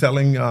and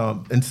selling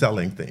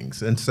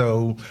things. And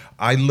so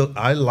I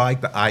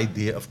like the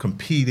idea of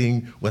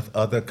competing with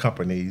other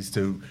companies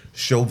to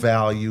show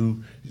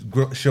value,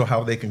 show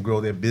how they can grow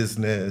their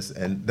business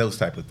and those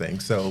type of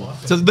things. So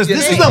this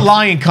is the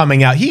lion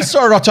coming out. He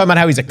started off talking about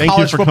how he's a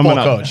college football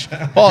coach.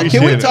 Well,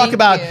 can we talk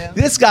about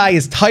this guy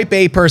is type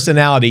A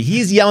personality.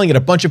 He's yelling at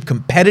a bunch of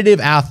competitive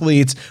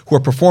athletes who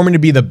are performing to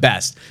be the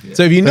best. Yeah.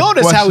 So if you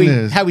notice how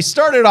he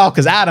started off,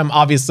 because Adam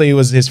obviously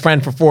was his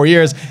friend for 4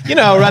 years,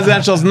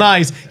 residential is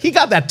nice. He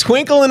got that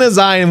twinkle in his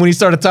eye when he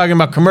started talking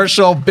about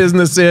commercial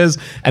businesses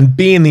and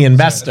being the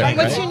investor.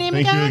 What's your name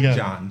again?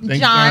 John.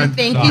 John,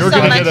 thank you You're so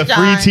gonna much, get a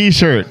John. free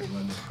T-shirt.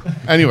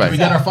 Anyway. We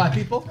got our 5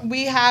 people?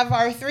 We have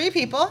our 3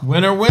 people.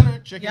 Winner,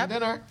 chicken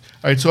dinner.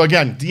 All right, so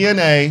again,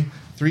 DNA,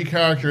 3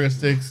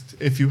 characteristics,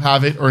 if you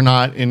have it or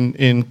not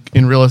in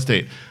real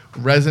estate.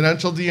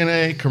 Residential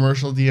DNA,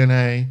 commercial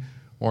DNA,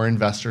 or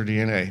investor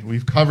DNA.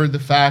 We've covered the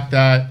fact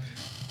that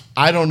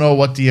I don't know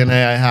what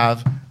DNA I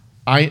have.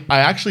 I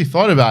actually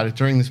thought about it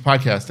during this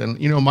podcast. And,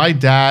 my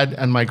dad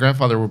and my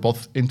grandfather were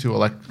both into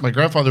my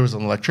grandfather was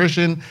an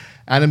electrician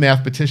and a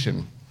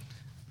mathematician.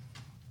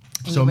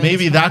 So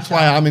maybe that's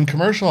why I'm in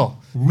commercial.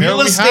 Real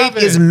estate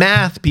is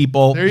math,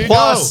 people. There you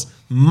Plus, go.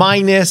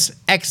 minus,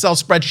 Excel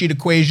spreadsheet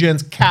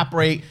equations, cap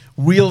rate.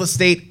 Real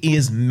estate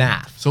is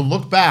math. So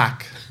look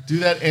back. Do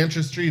that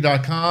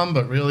ancestry.com,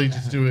 but really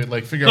just do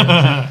it figure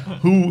out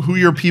who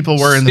your people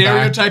were in the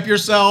back. Stereotype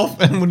yourself,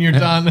 and when you're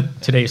done.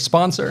 Today's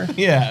sponsor.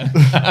 Yeah.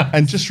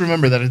 And just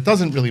remember that it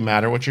doesn't really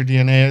matter what your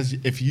DNA is.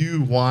 If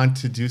you want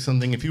to do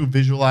something, if you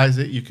visualize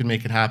it, you can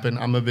make it happen.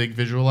 I'm a big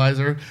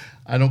visualizer.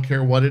 I don't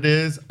care what it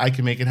is. I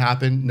can make it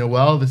happen.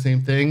 Noelle, the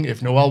same thing.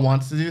 If Noelle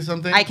wants to do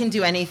something. I can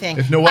do anything.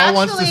 If Noelle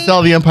wants to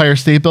sell the Empire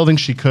State Building,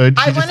 she could.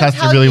 She just has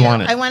to really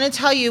want it. I want to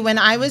tell you, when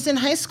I was in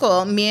high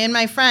school, me and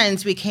my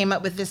friends, we came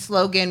up with this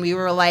slogan. We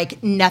were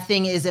like,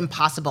 nothing is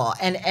impossible.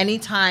 And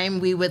anytime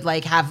we would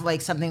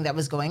have something that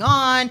was going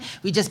on,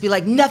 we'd just be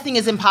like, nothing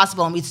is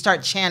impossible. And we'd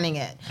start chanting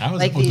it. That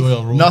was a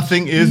Doyle rule.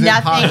 Nothing is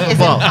impossible.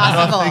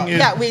 Impossible.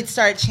 Yeah, we'd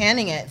start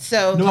chanting it.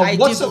 So I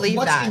do believe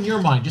that. What's in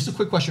your mind? Just a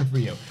quick question for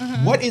you.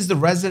 Mm-hmm. What is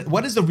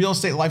the real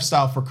estate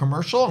lifestyle for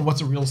commercial, and what's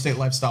a real estate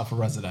lifestyle for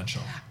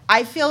residential?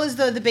 I feel as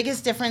though the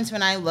biggest difference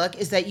when I look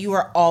is that you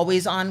are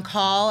always on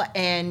call,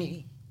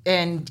 and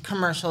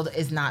commercial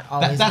is not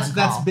always on call.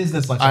 That's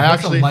business lifestyle. I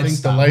actually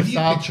think the lifestyle. What do you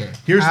picture?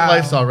 Here's the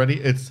lifestyle. Ready?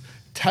 It's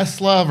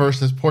Tesla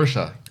versus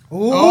Porsche.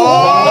 Ooh.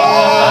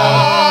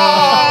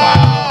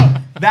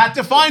 That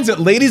defines it,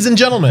 ladies and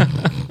gentlemen.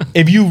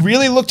 If you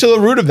really look to the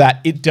root of that,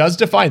 it does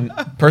define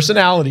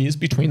personalities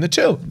between the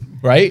two,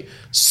 right?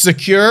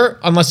 Secure,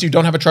 unless you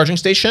don't have a charging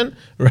station,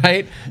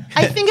 right?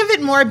 I think of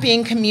it more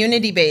being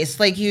community-based.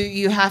 Like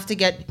you have to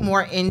get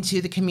more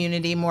into the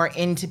community, more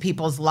into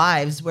people's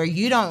lives, where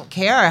you don't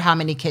care how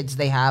many kids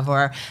they have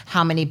or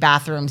how many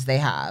bathrooms they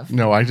have.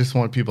 No, I just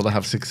want people to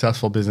have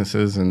successful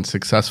businesses and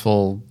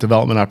successful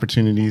development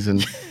opportunities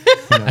and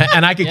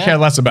and I could care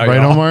less about right,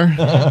 y'all. Omar?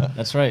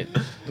 That's right.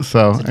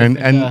 So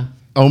and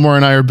Omar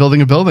and I are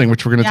building a building,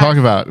 which we're going to talk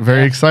about.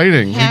 Very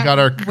exciting. Can't we got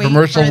our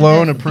commercial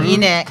loan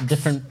approved.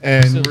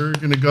 And we're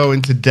going to go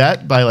into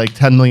debt by like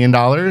 $10 million.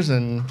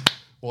 And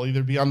we'll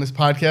either be on this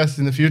podcast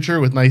in the future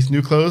with nice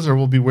new clothes or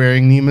we'll be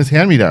wearing Nima's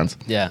hand-me-downs.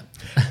 Yeah.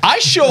 I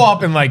show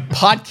up in like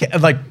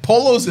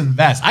polos and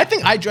vests. I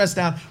think I dress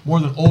down more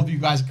than all of you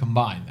guys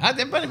combined.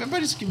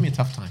 Everybody's giving me a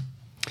tough time.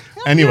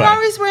 Anyway, you're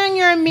always wearing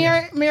your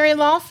Mary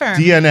Law firm.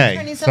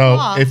 DNA.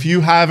 So if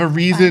you have a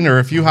reason or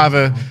if you have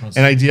an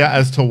idea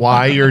as to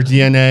why your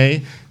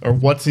DNA or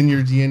what's in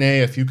your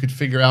DNA, if you could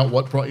figure out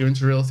what brought you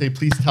into real estate,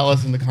 please tell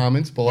us in the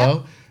comments below.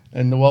 Yep.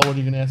 And Noelle, what are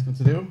you going to ask them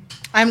to do?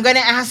 I'm going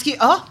to ask you,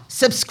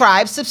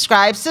 subscribe. You're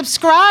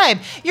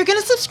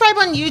going to subscribe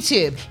on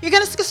YouTube. You're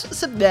going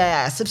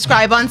to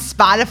subscribe on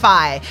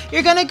Spotify.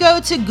 You're going to go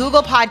to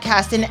Google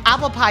Podcast and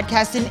Apple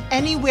Podcast and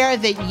anywhere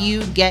that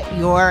you get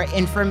your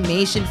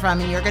information from.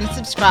 And you're going to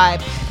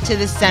subscribe to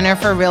the Center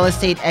for Real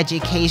Estate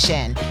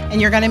Education. And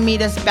you're going to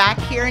meet us back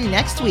here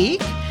next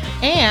week.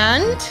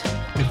 And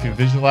if you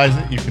visualize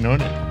it, you can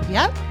own it.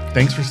 Yep.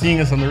 Thanks for seeing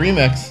us on The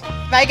Remix.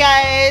 Bye,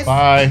 guys.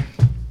 Bye.